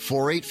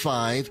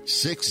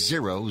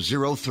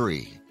 800-485-6003.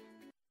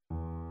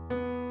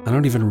 I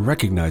don't even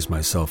recognize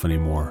myself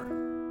anymore.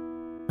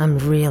 I'm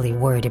really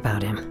worried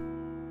about him.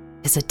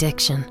 His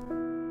addiction.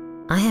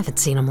 I haven't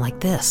seen him like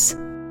this.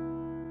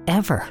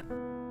 Ever.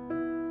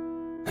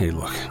 Hey,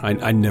 look,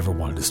 I never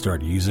wanted to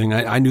start using.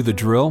 I knew the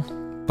drill,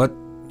 but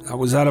I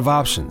was out of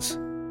options.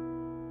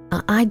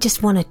 I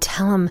just want to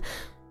tell him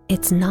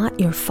it's not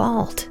your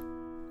fault.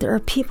 There are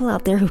people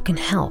out there who can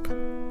help.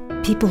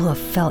 People who have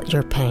felt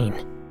your pain.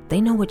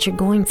 They know what you're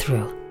going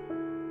through.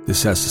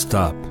 This has to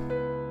stop.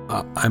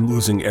 I'm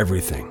losing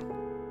everything.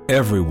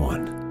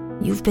 Everyone.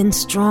 You've been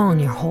strong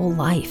your whole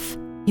life.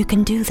 You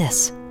can do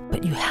this,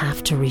 but you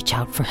have to reach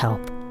out for help.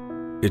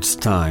 It's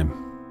time.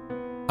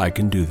 I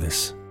can do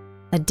this.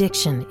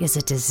 Addiction is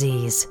a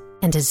disease,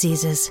 and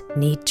diseases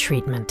need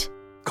treatment.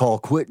 Call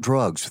Quit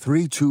Drugs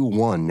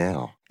 321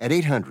 now at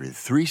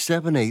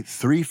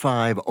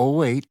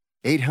 800-378-3508.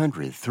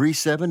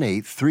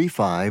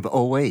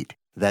 800-378-3508.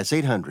 That's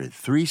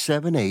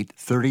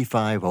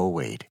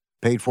 800-378-3508.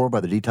 Paid for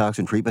by the Detox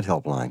and Treatment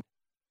Helpline.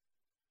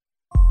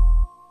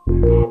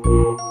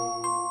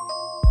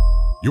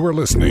 You are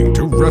listening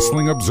to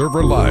Wrestling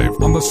Observer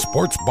Live on the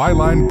Sports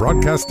Byline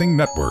Broadcasting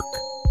Network.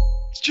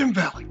 It's Jim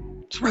Valley.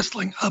 It's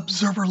Wrestling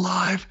Observer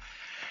Live.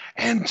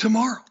 And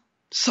tomorrow,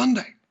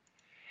 Sunday,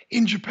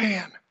 in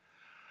Japan,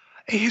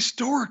 a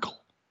historical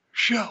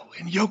show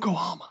in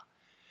Yokohama,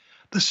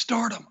 the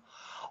Stardom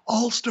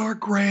All-Star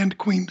Grand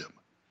Queendom.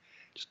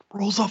 Just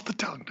rolls off the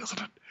tongue, doesn't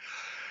it?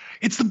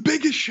 It's the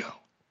biggest show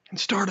in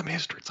Stardom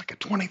history. It's like a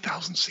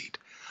 20,000-seat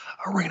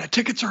arena.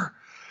 Tickets are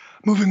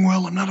moving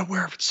well. I'm not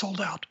aware if it's sold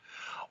out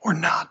or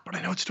not, but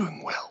I know it's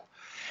doing well.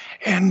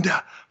 And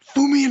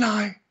Fumi and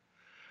I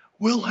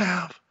will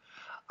have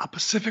a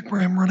Pacific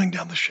Rim running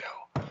down the show,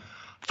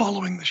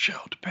 following the show,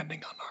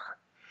 depending on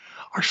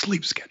our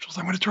sleep schedules.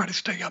 I'm going to try to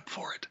stay up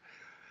for it.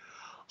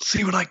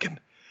 See what I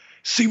can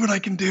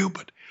do,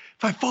 but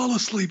if I fall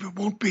asleep, it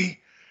won't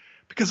be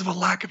because of a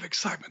lack of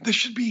excitement. This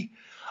should be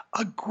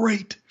a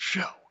great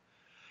show.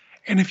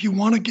 And if you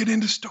want to get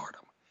into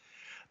Stardom,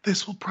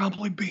 this will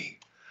probably be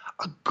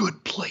a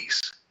good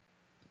place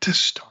to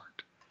start.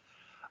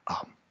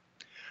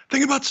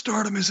 Thing about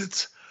Stardom is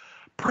it's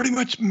pretty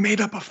much made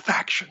up of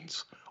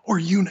factions or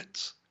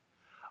units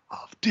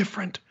of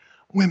different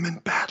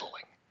women battling.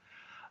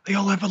 They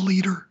all have a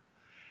leader,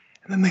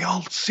 and then they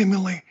all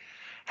seemingly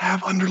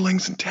have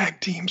underlings and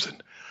tag teams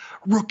and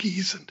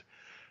rookies and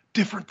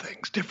different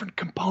things, different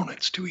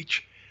components to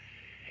each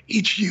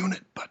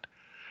unit. But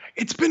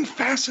it's been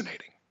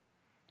fascinating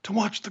to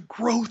watch the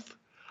growth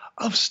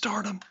of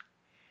Stardom,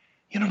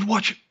 to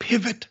watch it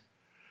pivot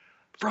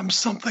from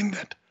something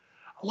that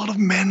a lot of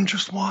men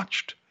just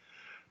watched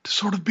to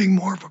sort of being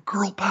more of a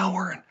girl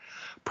power and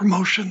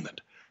promotion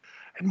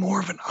and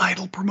more of an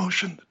idol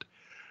promotion that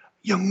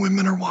young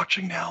women are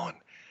watching now and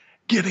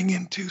getting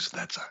into. So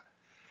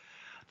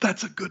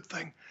that's a good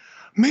thing.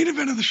 Main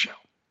event of the show,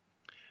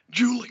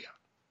 Julia,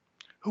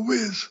 who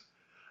is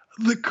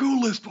the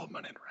coolest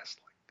woman in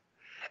wrestling.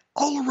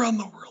 All around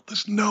the world,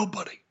 there's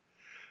nobody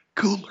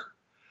cooler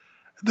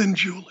than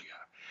Julia.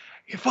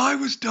 If I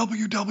was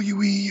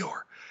WWE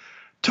or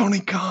Tony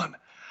Khan,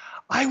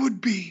 I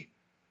would be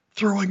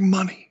throwing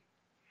money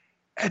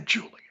at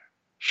Julia.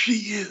 She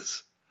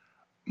is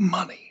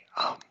money.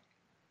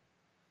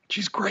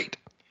 She's great.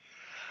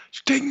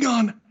 She's taking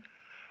on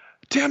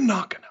Tam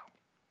Nakano.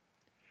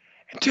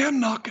 And Tam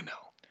Nakano,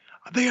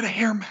 they had a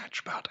hair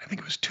match about, I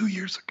think it was 2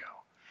 years ago.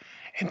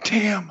 And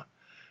Tam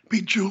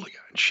beat Julia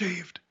and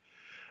shaved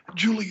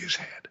Julia's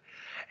head.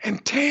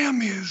 And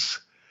Tam is,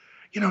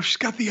 she's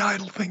got the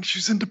idol thing.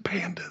 She's into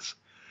pandas.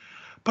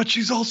 But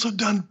she's also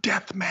done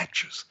death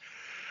matches.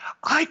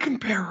 I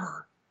compare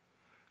her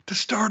to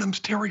Stardom's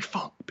Terry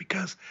Funk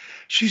because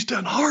she's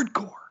done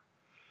hardcore,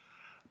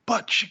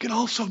 but she can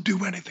also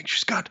do anything.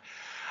 She's got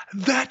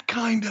that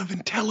kind of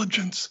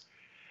intelligence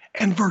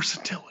and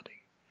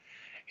versatility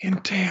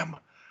in Tam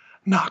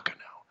Nakano.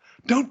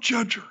 Don't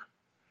judge her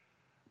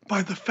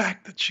by the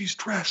fact that she's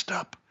dressed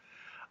up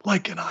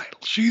like an idol.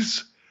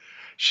 She's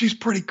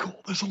pretty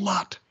cool. There's a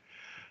lot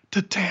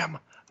to Tam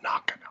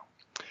Nakano.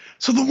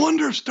 So the World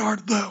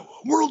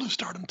of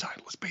Stardom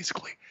title is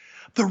basically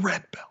the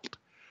red belt,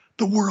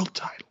 the world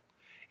title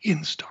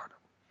in Stardom.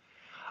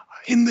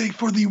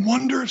 For the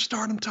Wonder of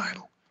Stardom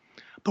title,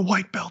 the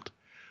white belt,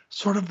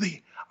 sort of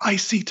the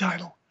IC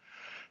title,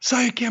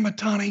 Saya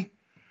Kamitani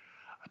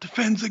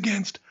defends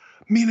against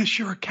Mina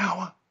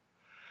Shirakawa.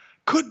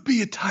 Could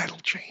be a title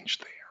change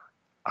there.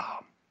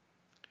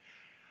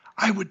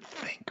 I would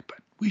think, but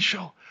we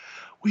shall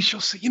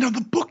see.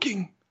 The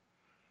booking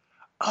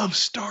of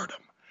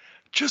Stardom,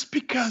 just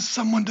because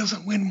someone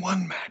doesn't win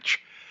one match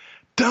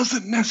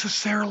doesn't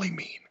necessarily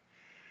mean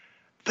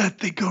that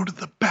they go to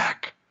the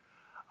back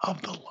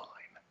of the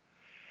line.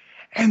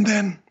 And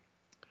then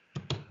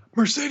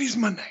Mercedes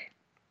Moné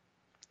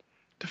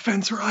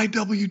defends her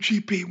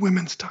IWGP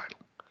Women's title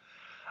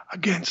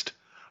against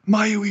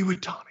Mayu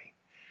Iwatani,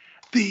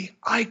 the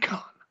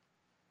icon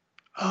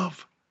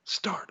of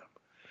Stardom.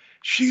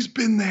 She's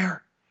been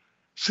there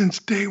since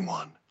day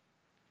one.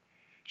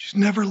 She's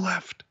never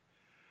left.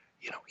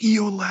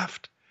 Io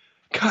left,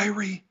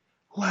 Kairi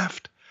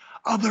left,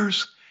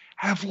 others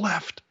have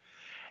left,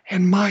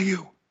 and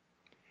Mayu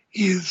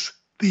is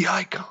the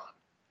icon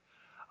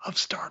of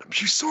Stardom.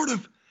 She's sort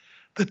of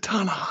the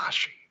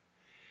Tanahashi.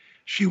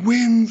 She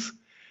wins,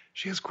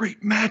 she has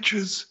great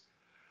matches,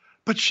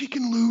 but she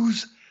can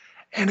lose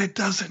and it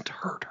doesn't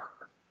hurt her.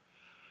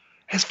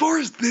 As far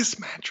as this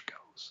match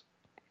goes,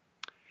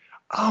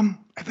 I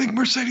think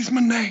Mercedes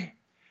Moné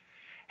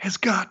has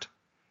got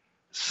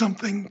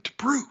something to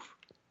prove.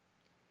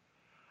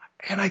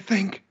 And I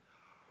think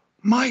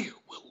Mayu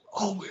will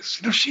always,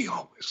 she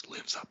always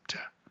lives up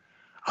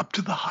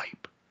to the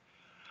hype.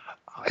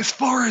 As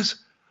far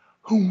as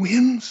who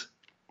wins,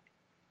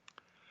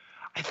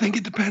 I think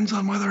it depends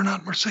on whether or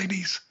not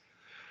Mercedes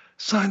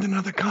signed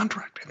another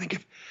contract. I think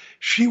if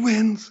she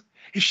wins,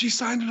 if she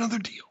signed another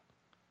deal,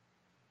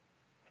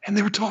 and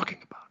they were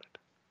talking about it,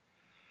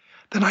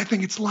 then I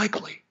think it's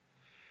likely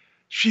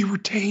she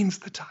retains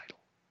the title.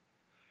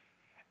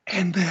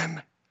 And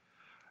then,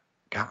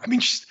 God, I mean,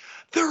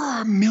 there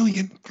are a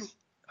million.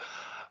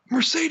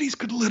 Mercedes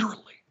could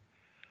literally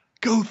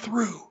go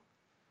through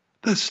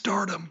the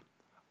Stardom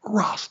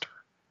roster,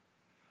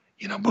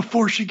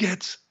 before she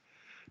gets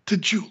to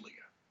Julia.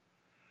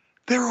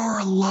 There are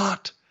a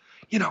lot,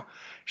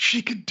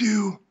 she could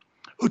do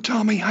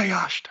Utami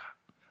Hayashita,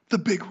 the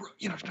big,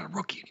 she's not a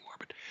rookie anymore,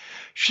 but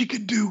she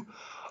could do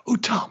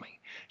Utami.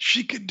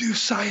 She could do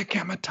Saya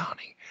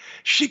Kamitani.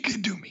 She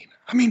could do Mina.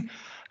 I mean,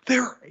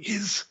 there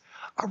is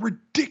a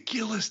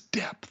ridiculous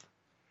depth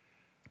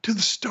to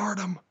the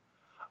Stardom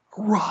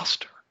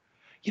roster.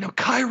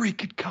 Kyrie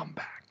could come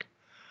back.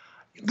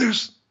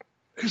 There's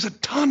a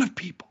ton of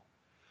people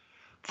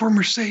for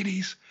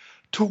Mercedes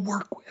to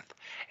work with,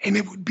 and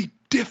it would be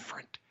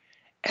different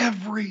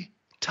every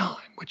time,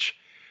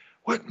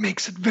 what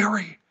makes it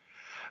very,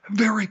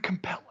 very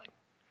compelling.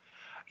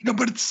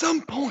 But at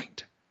some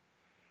point,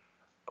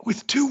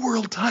 with 2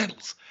 world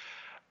titles,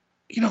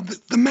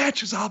 the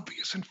match is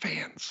obvious in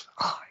fans'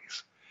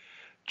 eyes.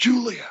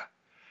 Julia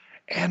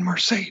and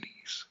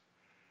Mercedes.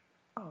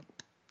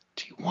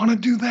 Do you want to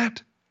do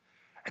that?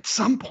 At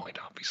some point,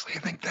 obviously. I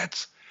think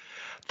that's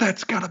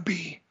got to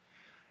be,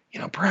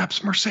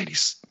 perhaps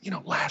Mercedes,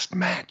 last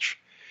match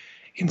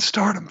in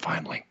Stardom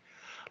finally.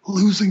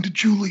 Losing to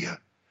Julia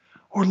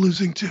or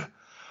losing to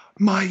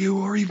Mayu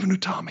or even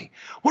Utami.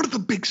 One of the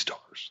big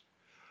stars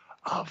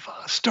of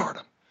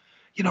Stardom.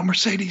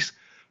 Mercedes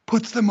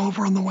puts them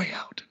over on the way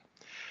out.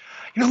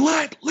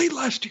 Late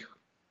last year,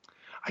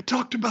 I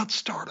talked about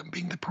Stardom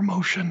being the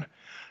promotion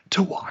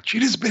to watch.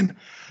 It has been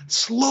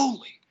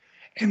slowly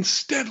and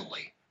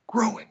steadily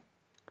growing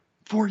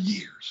for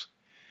years.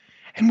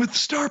 And with the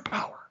star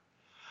power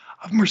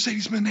of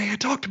Mercedes Moné, I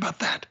talked about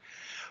that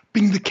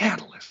being the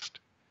catalyst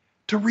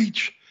to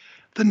reach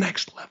the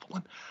next level.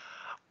 And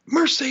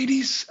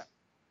Mercedes,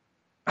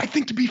 I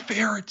think to be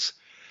fair, it's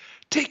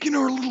taken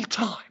her a little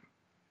time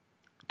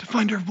to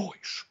find her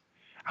voice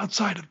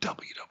outside of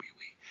WWE.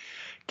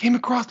 Came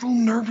across a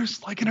little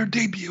nervous, like in her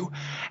debut,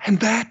 and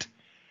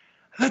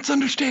that's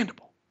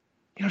understandable.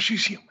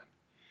 She's human.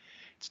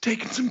 It's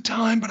taken some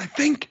time, but I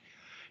think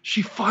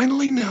she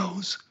finally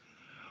knows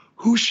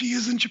who she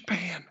is in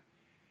Japan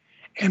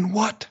and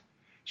what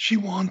she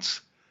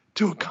wants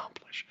to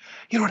accomplish.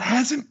 It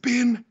hasn't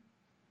been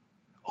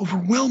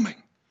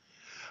overwhelming,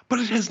 but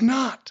it has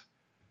not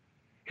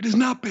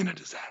been a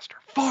disaster.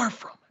 Far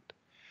from it.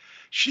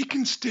 She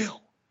can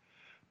still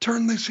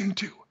turn this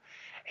into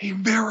a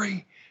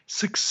very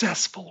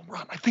successful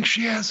run. I think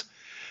she has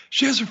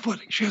her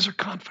footing. She has her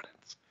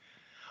confidence.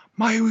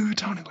 Mayu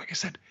Iwatani, like I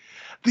said,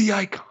 the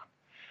icon,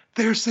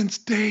 there since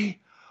day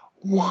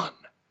one.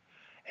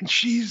 And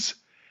she's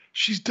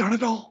done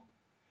it all.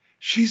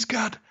 She's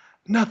got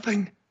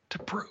nothing to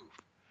prove.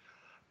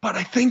 But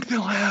I think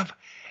they'll have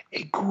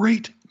a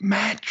great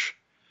match.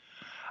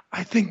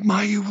 I think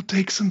Mayu will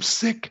take some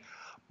sick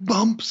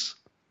bumps.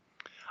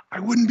 I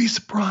wouldn't be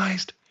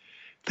surprised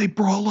if they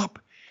brawl up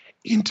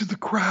into the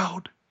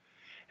crowd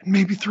and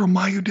maybe throw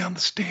Mayu down the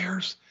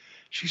stairs.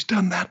 She's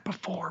done that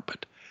before,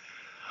 but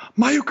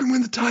Mayu can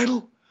win the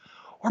title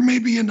or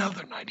maybe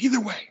another night. Either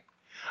way,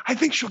 I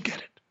think she'll get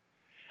it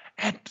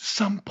at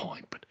some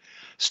point. But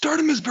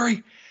Stardom is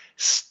very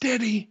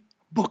steady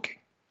booking.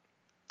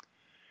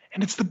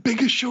 And it's the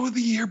biggest show of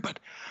the year, but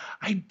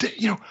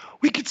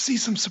we could see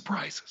some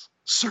surprises,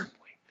 certainly.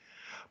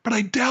 But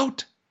I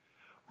doubt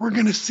we're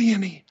going to see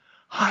any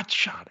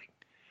hot-shotting.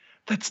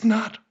 That's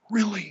not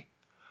really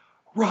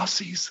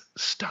Rossi's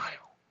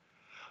style.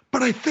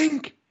 But I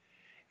think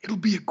it'll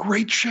be a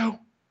great show.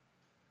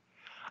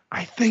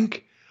 I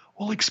think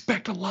we'll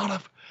expect a lot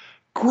of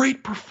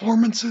great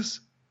performances,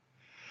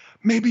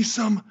 maybe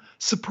some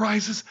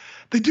surprises.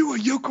 They do a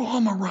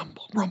Yokohama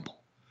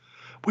Rumble,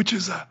 which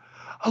is a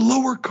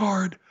lower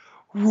card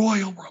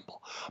Royal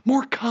Rumble.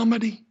 More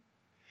comedy,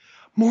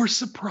 more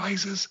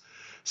surprises.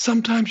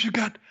 Sometimes you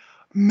got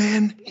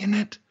men in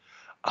it.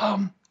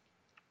 A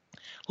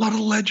lot of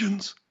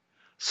legends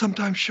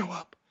sometimes show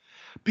up.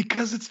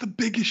 Because it's the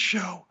biggest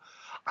show,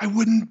 I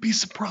wouldn't be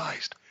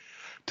surprised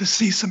to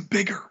see some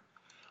bigger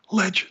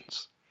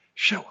legends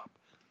show up.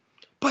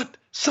 But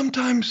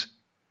sometimes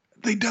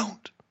they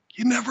don't.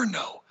 You never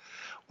know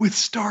with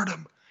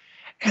Stardom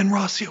and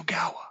Rossi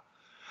Ogawa.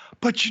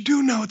 But you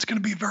do know it's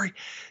going to be a very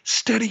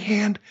steady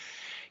hand.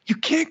 You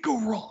can't go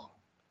wrong,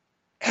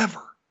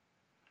 ever,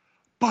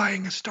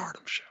 buying a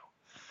Stardom show.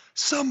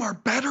 Some are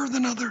better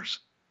than others,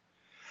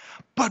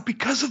 but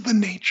because of the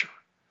nature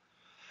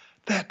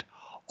that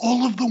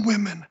all of the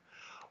women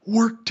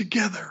work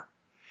together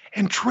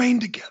and train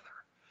together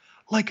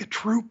like a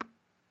troupe,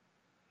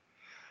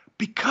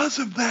 because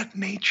of that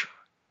nature,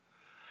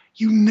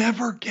 you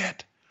never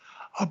get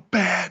a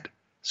bad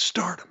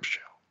Stardom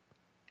show.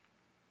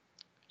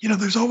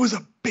 There's always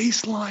a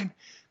baseline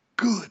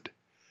good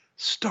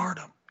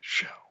Stardom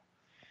show.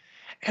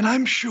 And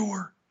I'm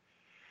sure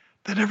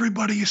that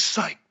everybody is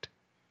psyched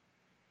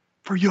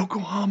for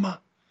Yokohama,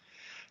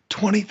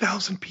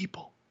 20,000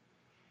 people.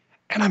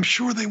 And I'm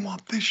sure they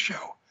want this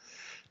show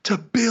to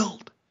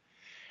build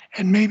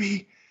and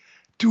maybe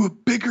do a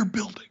bigger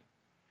building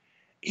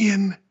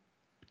in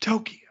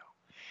Tokyo.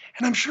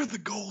 And I'm sure the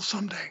goal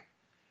someday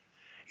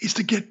is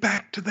to get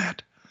back to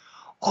that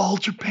All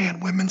Japan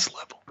women's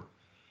level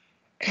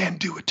and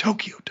do a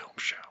Tokyo Dome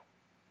show.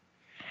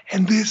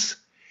 And this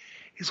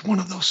is one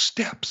of those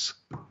steps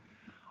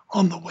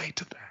on the way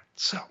to that.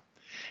 So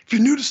if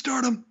you're new to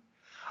Stardom,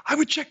 I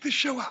would check this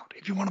show out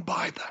if you want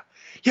to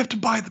you have to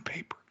buy the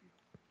pay-per-view.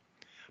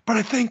 But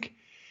I think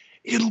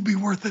it'll be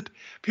worth it.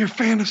 If you're a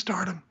fan of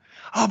Stardom,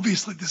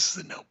 obviously this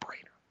is a no-brainer.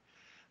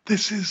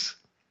 This is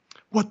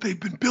what they've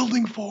been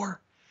building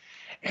for,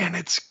 and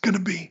it's going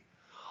to be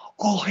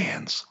all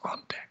hands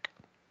on deck.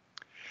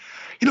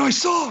 You know, I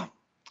saw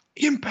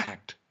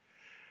Impact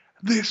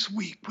this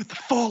week with the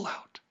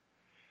fallout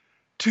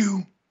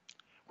to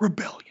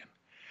Rebellion.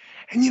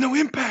 And, you know,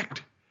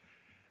 Impact,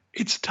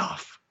 it's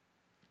tough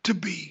to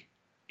be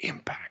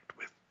Impact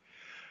with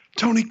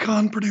Tony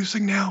Khan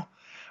producing now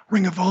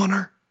Ring of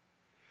Honor.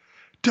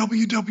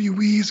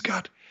 WWE's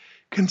got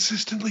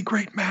consistently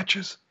great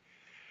matches.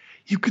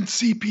 You can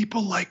see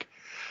people like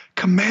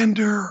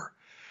Commander or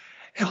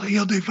El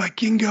Hijo de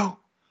Vikingo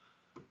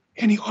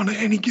on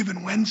any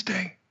given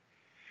Wednesday.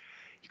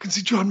 You can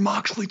see John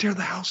Moxley tear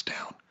the house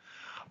down.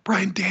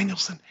 Bryan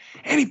Danielson,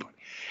 anybody.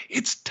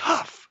 It's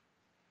tough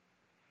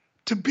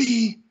to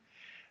be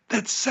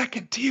that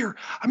second tier.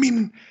 I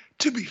mean,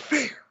 to be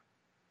fair,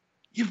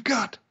 you've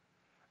got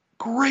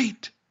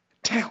great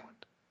talent.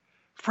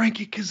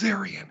 Frankie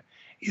Kazarian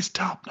is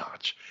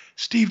top-notch.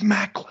 Steve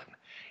Macklin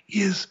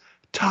is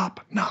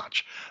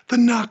top-notch. The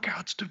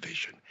Knockouts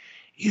division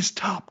is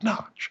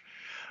top-notch.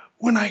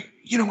 When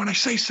I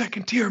say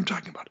second tier, I'm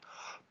talking about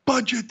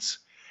budgets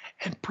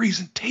and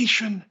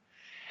presentation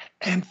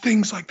and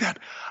things like that.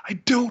 I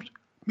don't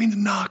mean to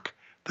knock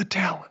the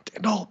talent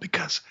at all,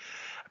 because,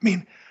 I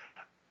mean,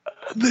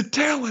 the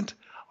talent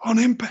on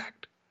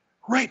Impact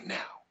right now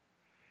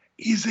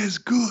is as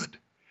good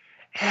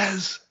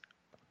as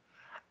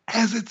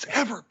it's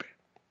ever been.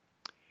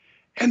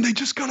 And they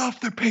just got off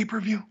their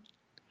pay-per-view.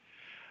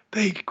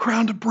 They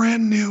crowned a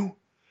brand new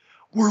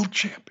world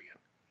champion.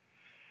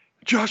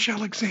 Josh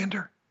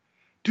Alexander,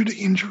 due to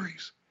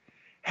injuries,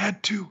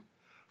 had to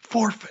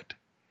forfeit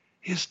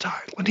his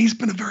title. And he's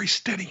been a very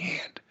steady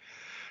hand,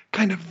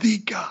 kind of the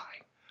guy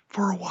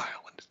for a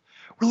while, and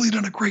really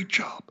done a great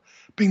job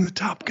being the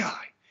top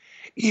guy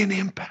in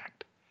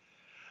Impact.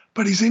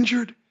 But he's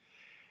injured,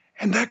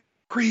 and that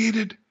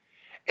created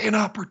an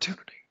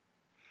opportunity.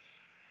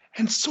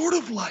 And sort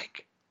of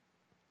like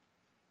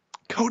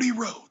Cody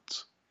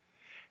Rhodes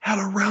had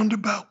a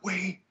roundabout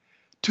way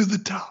to the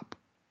top,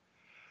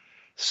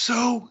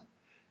 so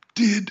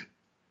did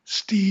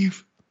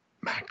Steve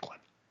Macklin.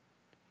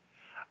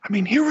 I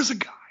mean, here was a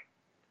guy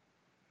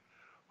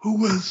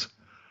who was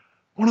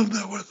one of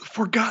the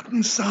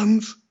forgotten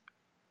sons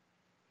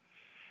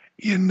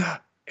in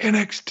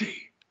NXT.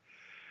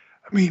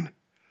 I mean,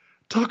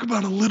 talk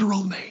about a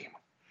literal name.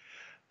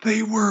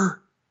 They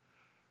were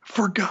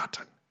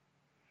forgotten.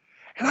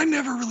 And I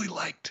never really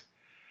liked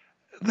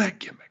that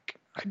gimmick.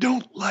 I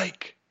don't know,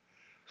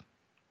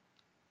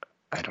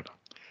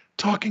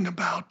 talking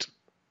about,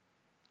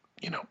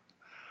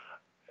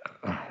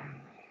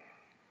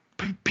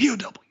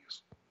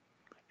 POWs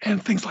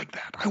and things like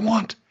that. I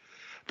want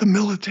the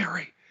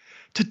military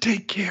to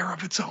take care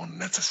of its own.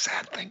 And that's a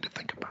sad thing to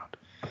think about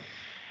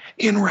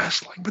in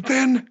wrestling. But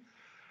then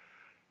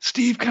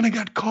Steve kind of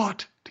got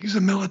caught, to use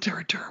a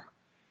military term,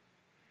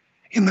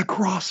 in the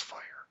crossfire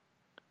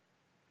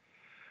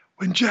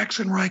when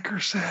Jackson Riker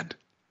said,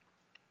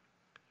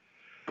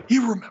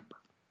 "You remember."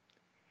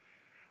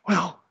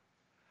 Well,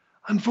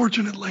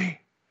 unfortunately,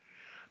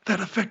 that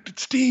affected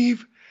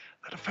Steve,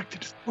 that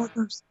affected his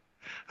partners,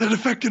 that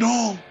affected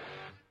all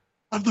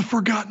of the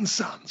forgotten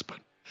sons. But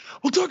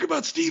we'll talk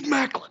about Steve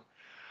Macklin.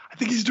 I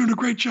think he's doing a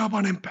great job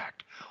on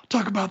Impact. We'll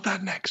talk about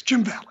that next.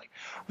 Jim Valley,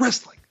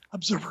 Wrestling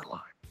Observer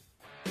Live.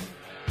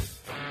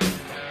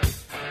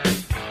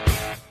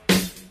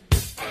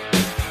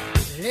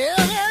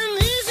 Living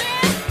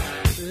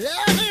easy,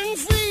 living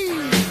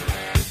free.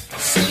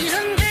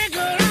 Season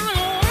ticket on a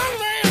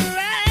one-way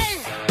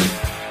ride.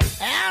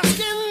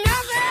 Asking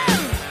nothing,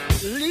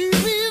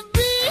 leave me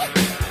be.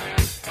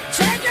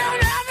 Take your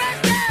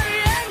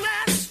everything in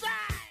my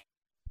stride.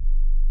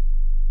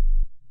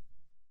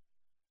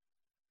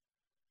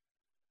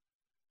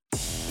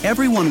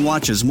 Everyone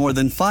watches more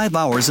than 5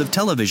 hours of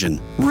television.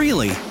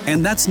 Really?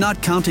 And that's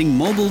not counting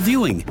mobile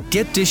viewing.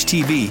 Get Dish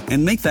TV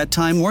and make that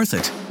time worth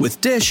it. With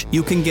Dish,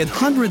 you can get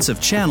hundreds of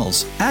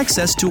channels,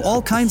 access to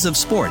all kinds of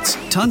sports,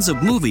 tons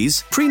of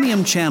movies,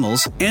 premium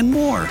channels, and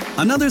more.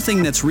 Another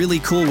thing that's really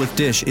cool with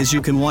Dish is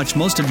you can watch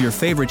most of your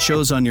favorite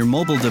shows on your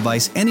mobile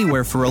device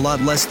anywhere for a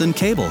lot less than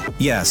cable.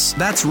 Yes,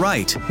 that's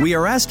right. We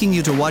are asking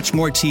you to watch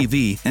more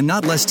TV and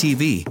not less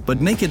TV,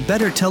 but make it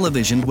better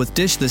television with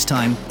Dish this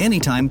time,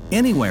 anytime,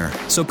 anywhere.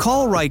 So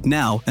call right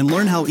now and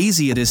learn how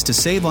easy it is to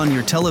save on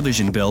your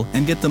television bill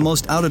and get the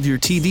most out of your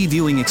TV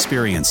viewing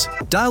experience.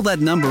 Dial that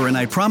number and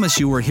I promise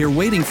you we're here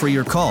waiting for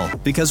your call,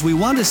 because we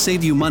want to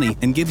save you money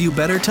and give you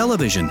better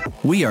television.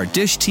 We are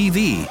Dish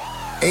TV.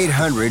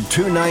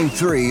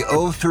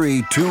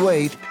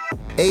 800-293-0328.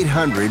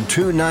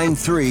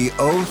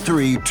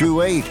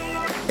 800-293-0328.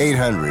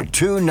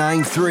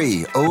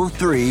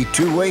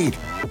 800-293-0328.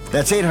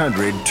 That's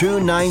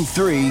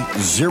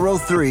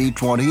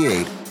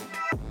 800-293-0328.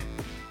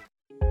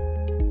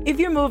 If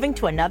you're moving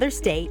to another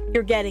state,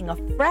 you're getting a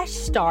fresh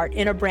start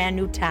in a brand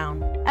new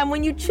town. And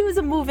when you choose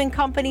a moving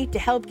company to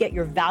help get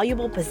your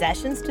valuable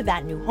possessions to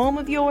that new home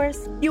of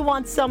yours, you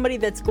want somebody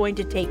that's going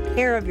to take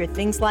care of your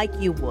things like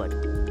you would.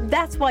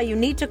 That's why you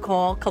need to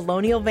call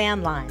Colonial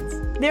Van Lines.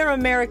 They're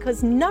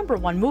America's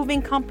 #1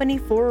 moving company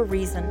for a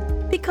reason.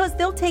 Because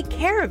they'll take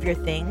care of your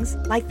things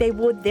like they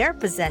would their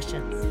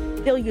possessions.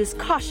 They'll use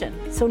caution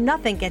so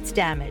nothing gets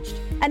damaged.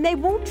 And they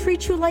won't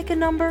treat you like a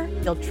number,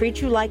 they'll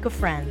treat you like a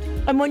friend.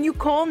 And when you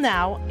call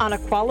now on a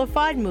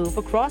qualified move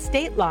across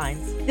state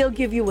lines, they'll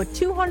give you a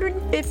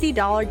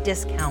 $250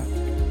 discount.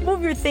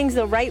 Move your things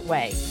the right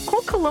way. Call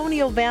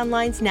Colonial Van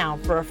Lines now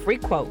for a free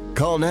quote.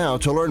 Call now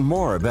to learn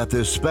more about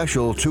this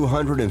special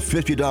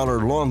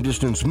 $250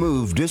 long-distance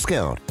move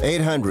discount.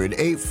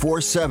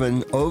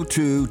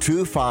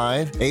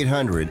 800-847-0225.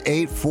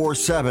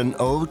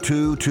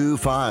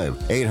 800-847-0225.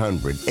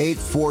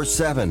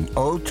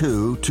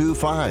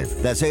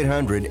 800-847-0225. That's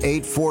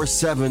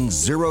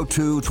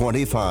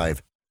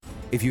 800-847-0225.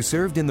 If you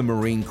served in the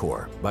Marine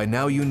Corps, by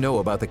now you know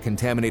about the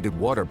contaminated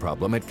water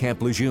problem at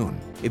Camp Lejeune.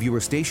 If you were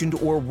stationed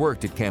or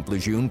worked at Camp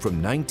Lejeune from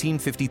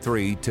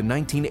 1953 to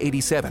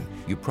 1987,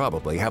 you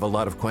probably have a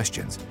lot of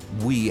questions.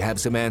 We have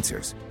some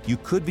answers. You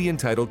could be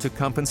entitled to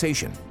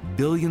compensation.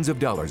 Billions of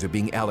dollars are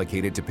being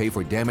allocated to pay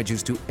for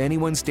damages to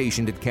anyone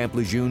stationed at Camp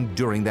Lejeune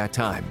during that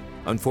time.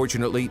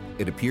 Unfortunately,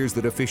 it appears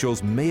that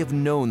officials may have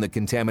known the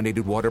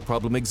contaminated water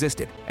problem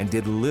existed and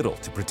did little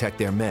to protect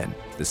their men.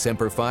 The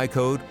Sempervive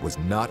code was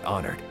not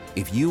honored.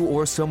 If you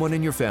or someone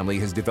in your family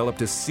has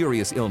developed a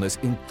serious illness,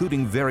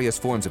 including various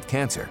forms of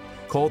cancer,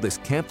 call this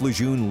Camp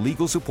Lejeune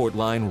legal support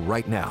line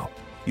right now.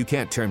 You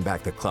can't turn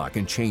back the clock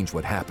and change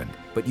what happened,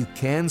 but you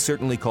can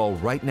certainly call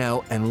right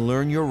now and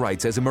learn your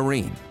rights as a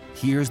Marine.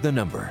 Here's the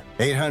number.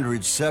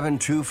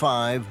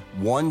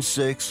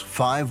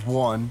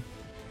 800-725-1651.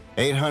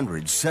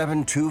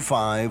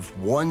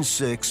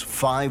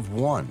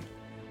 800-725-1651.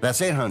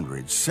 That's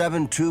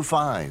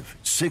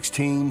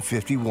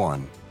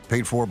 800-725-1651.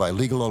 Paid for by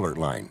Legal Alert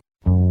Line.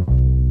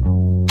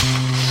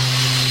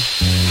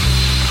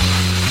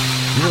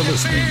 You're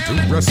listening to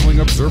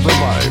Wrestling Observer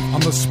Live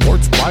on the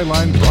Sports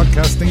Byline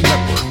Broadcasting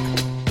Network.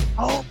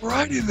 All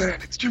righty then.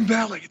 It's Jim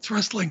Valley. It's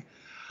Wrestling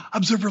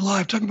Observer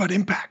Live, talking about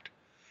Impact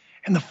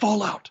and the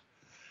fallout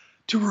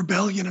to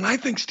Rebellion. And I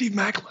think Steve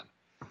Maclin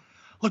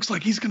looks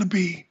like he's going to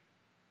be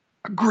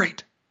a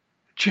great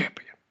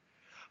champion.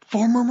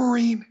 Former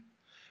Marine,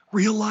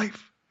 real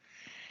life.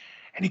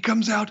 And he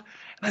comes out,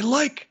 and I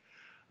like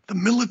the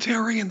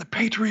military and the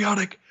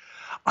patriotic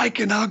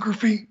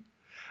iconography,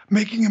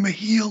 making him a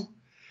heel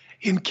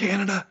in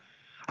Canada.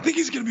 I think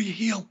he's going to be a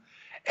heel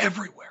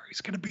everywhere.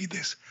 He's going to be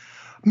this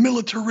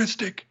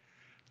militaristic,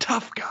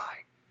 tough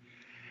guy.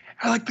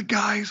 I like the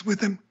guys with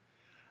him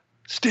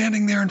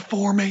standing there in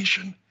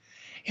formation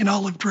in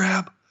olive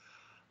drab,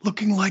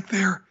 looking like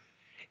they're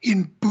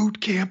in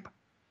boot camp.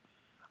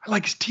 I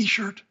like his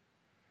t-shirt.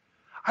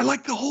 I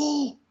like the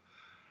whole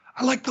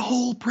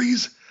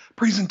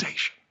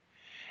presentation.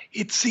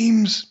 It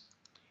seems,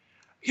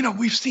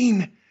 we've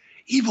seen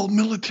evil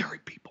military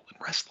people in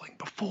wrestling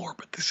before,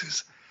 but this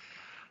is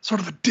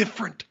sort of a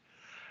different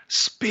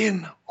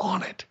spin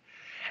on it.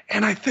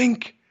 And I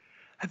think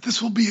that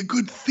this will be a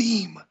good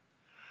theme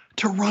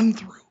to run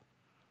through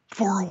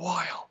for a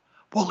while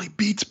he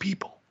beats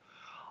people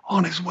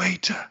on his way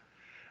to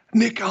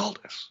Nick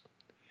Aldis.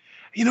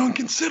 And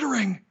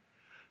considering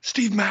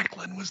Steve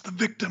Maclin was the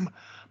victim,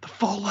 the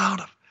fallout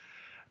of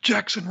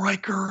Jackson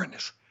Riker and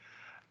his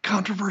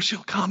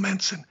controversial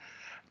comments in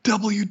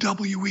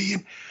WWE,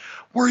 and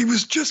where he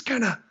was just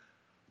kind of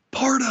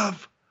part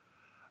of,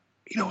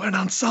 an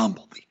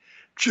ensemble, the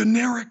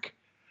generic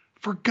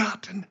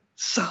forgotten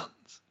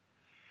sons.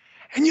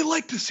 And you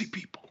like to see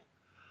people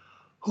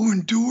who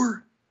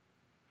endure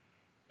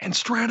and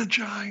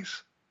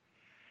strategize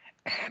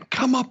and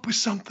come up with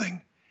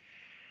something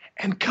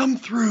and come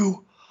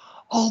through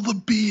all the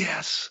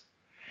BS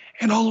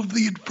and all of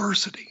the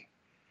adversity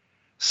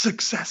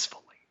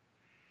successfully.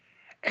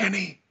 And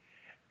he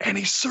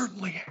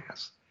certainly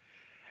has.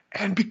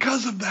 And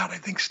because of that, I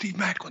think Steve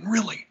Maclin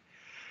really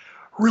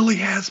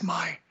has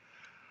my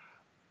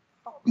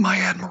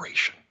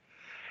admiration.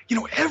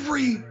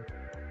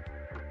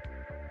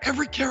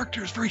 Every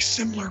character is very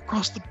similar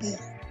across the board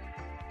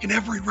in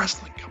every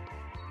wrestling company.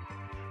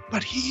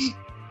 But he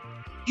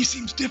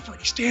seems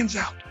different. He stands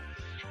out.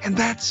 And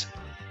that's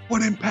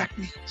what Impact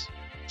needs.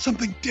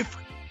 Something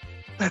different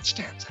that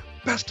stands out.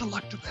 Best of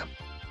luck to them.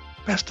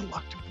 Best of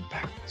luck to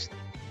Impact Wrestling.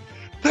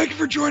 Thank you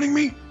for joining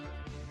me.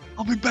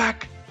 I'll be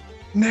back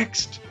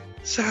next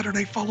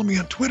Saturday. Follow me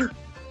on Twitter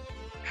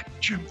at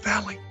Jim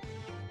Valley.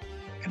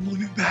 And we'll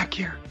be back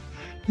here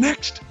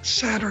next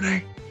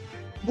Saturday,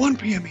 1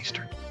 p.m.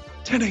 Eastern,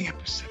 10 a.m.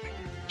 Pacific.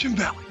 Jim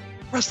Valley,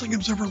 Wrestling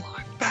Observer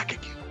Live, back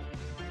again.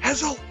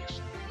 As always,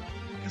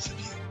 because of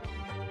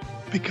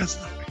you. Because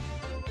of me.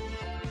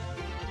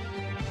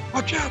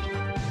 Watch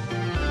out.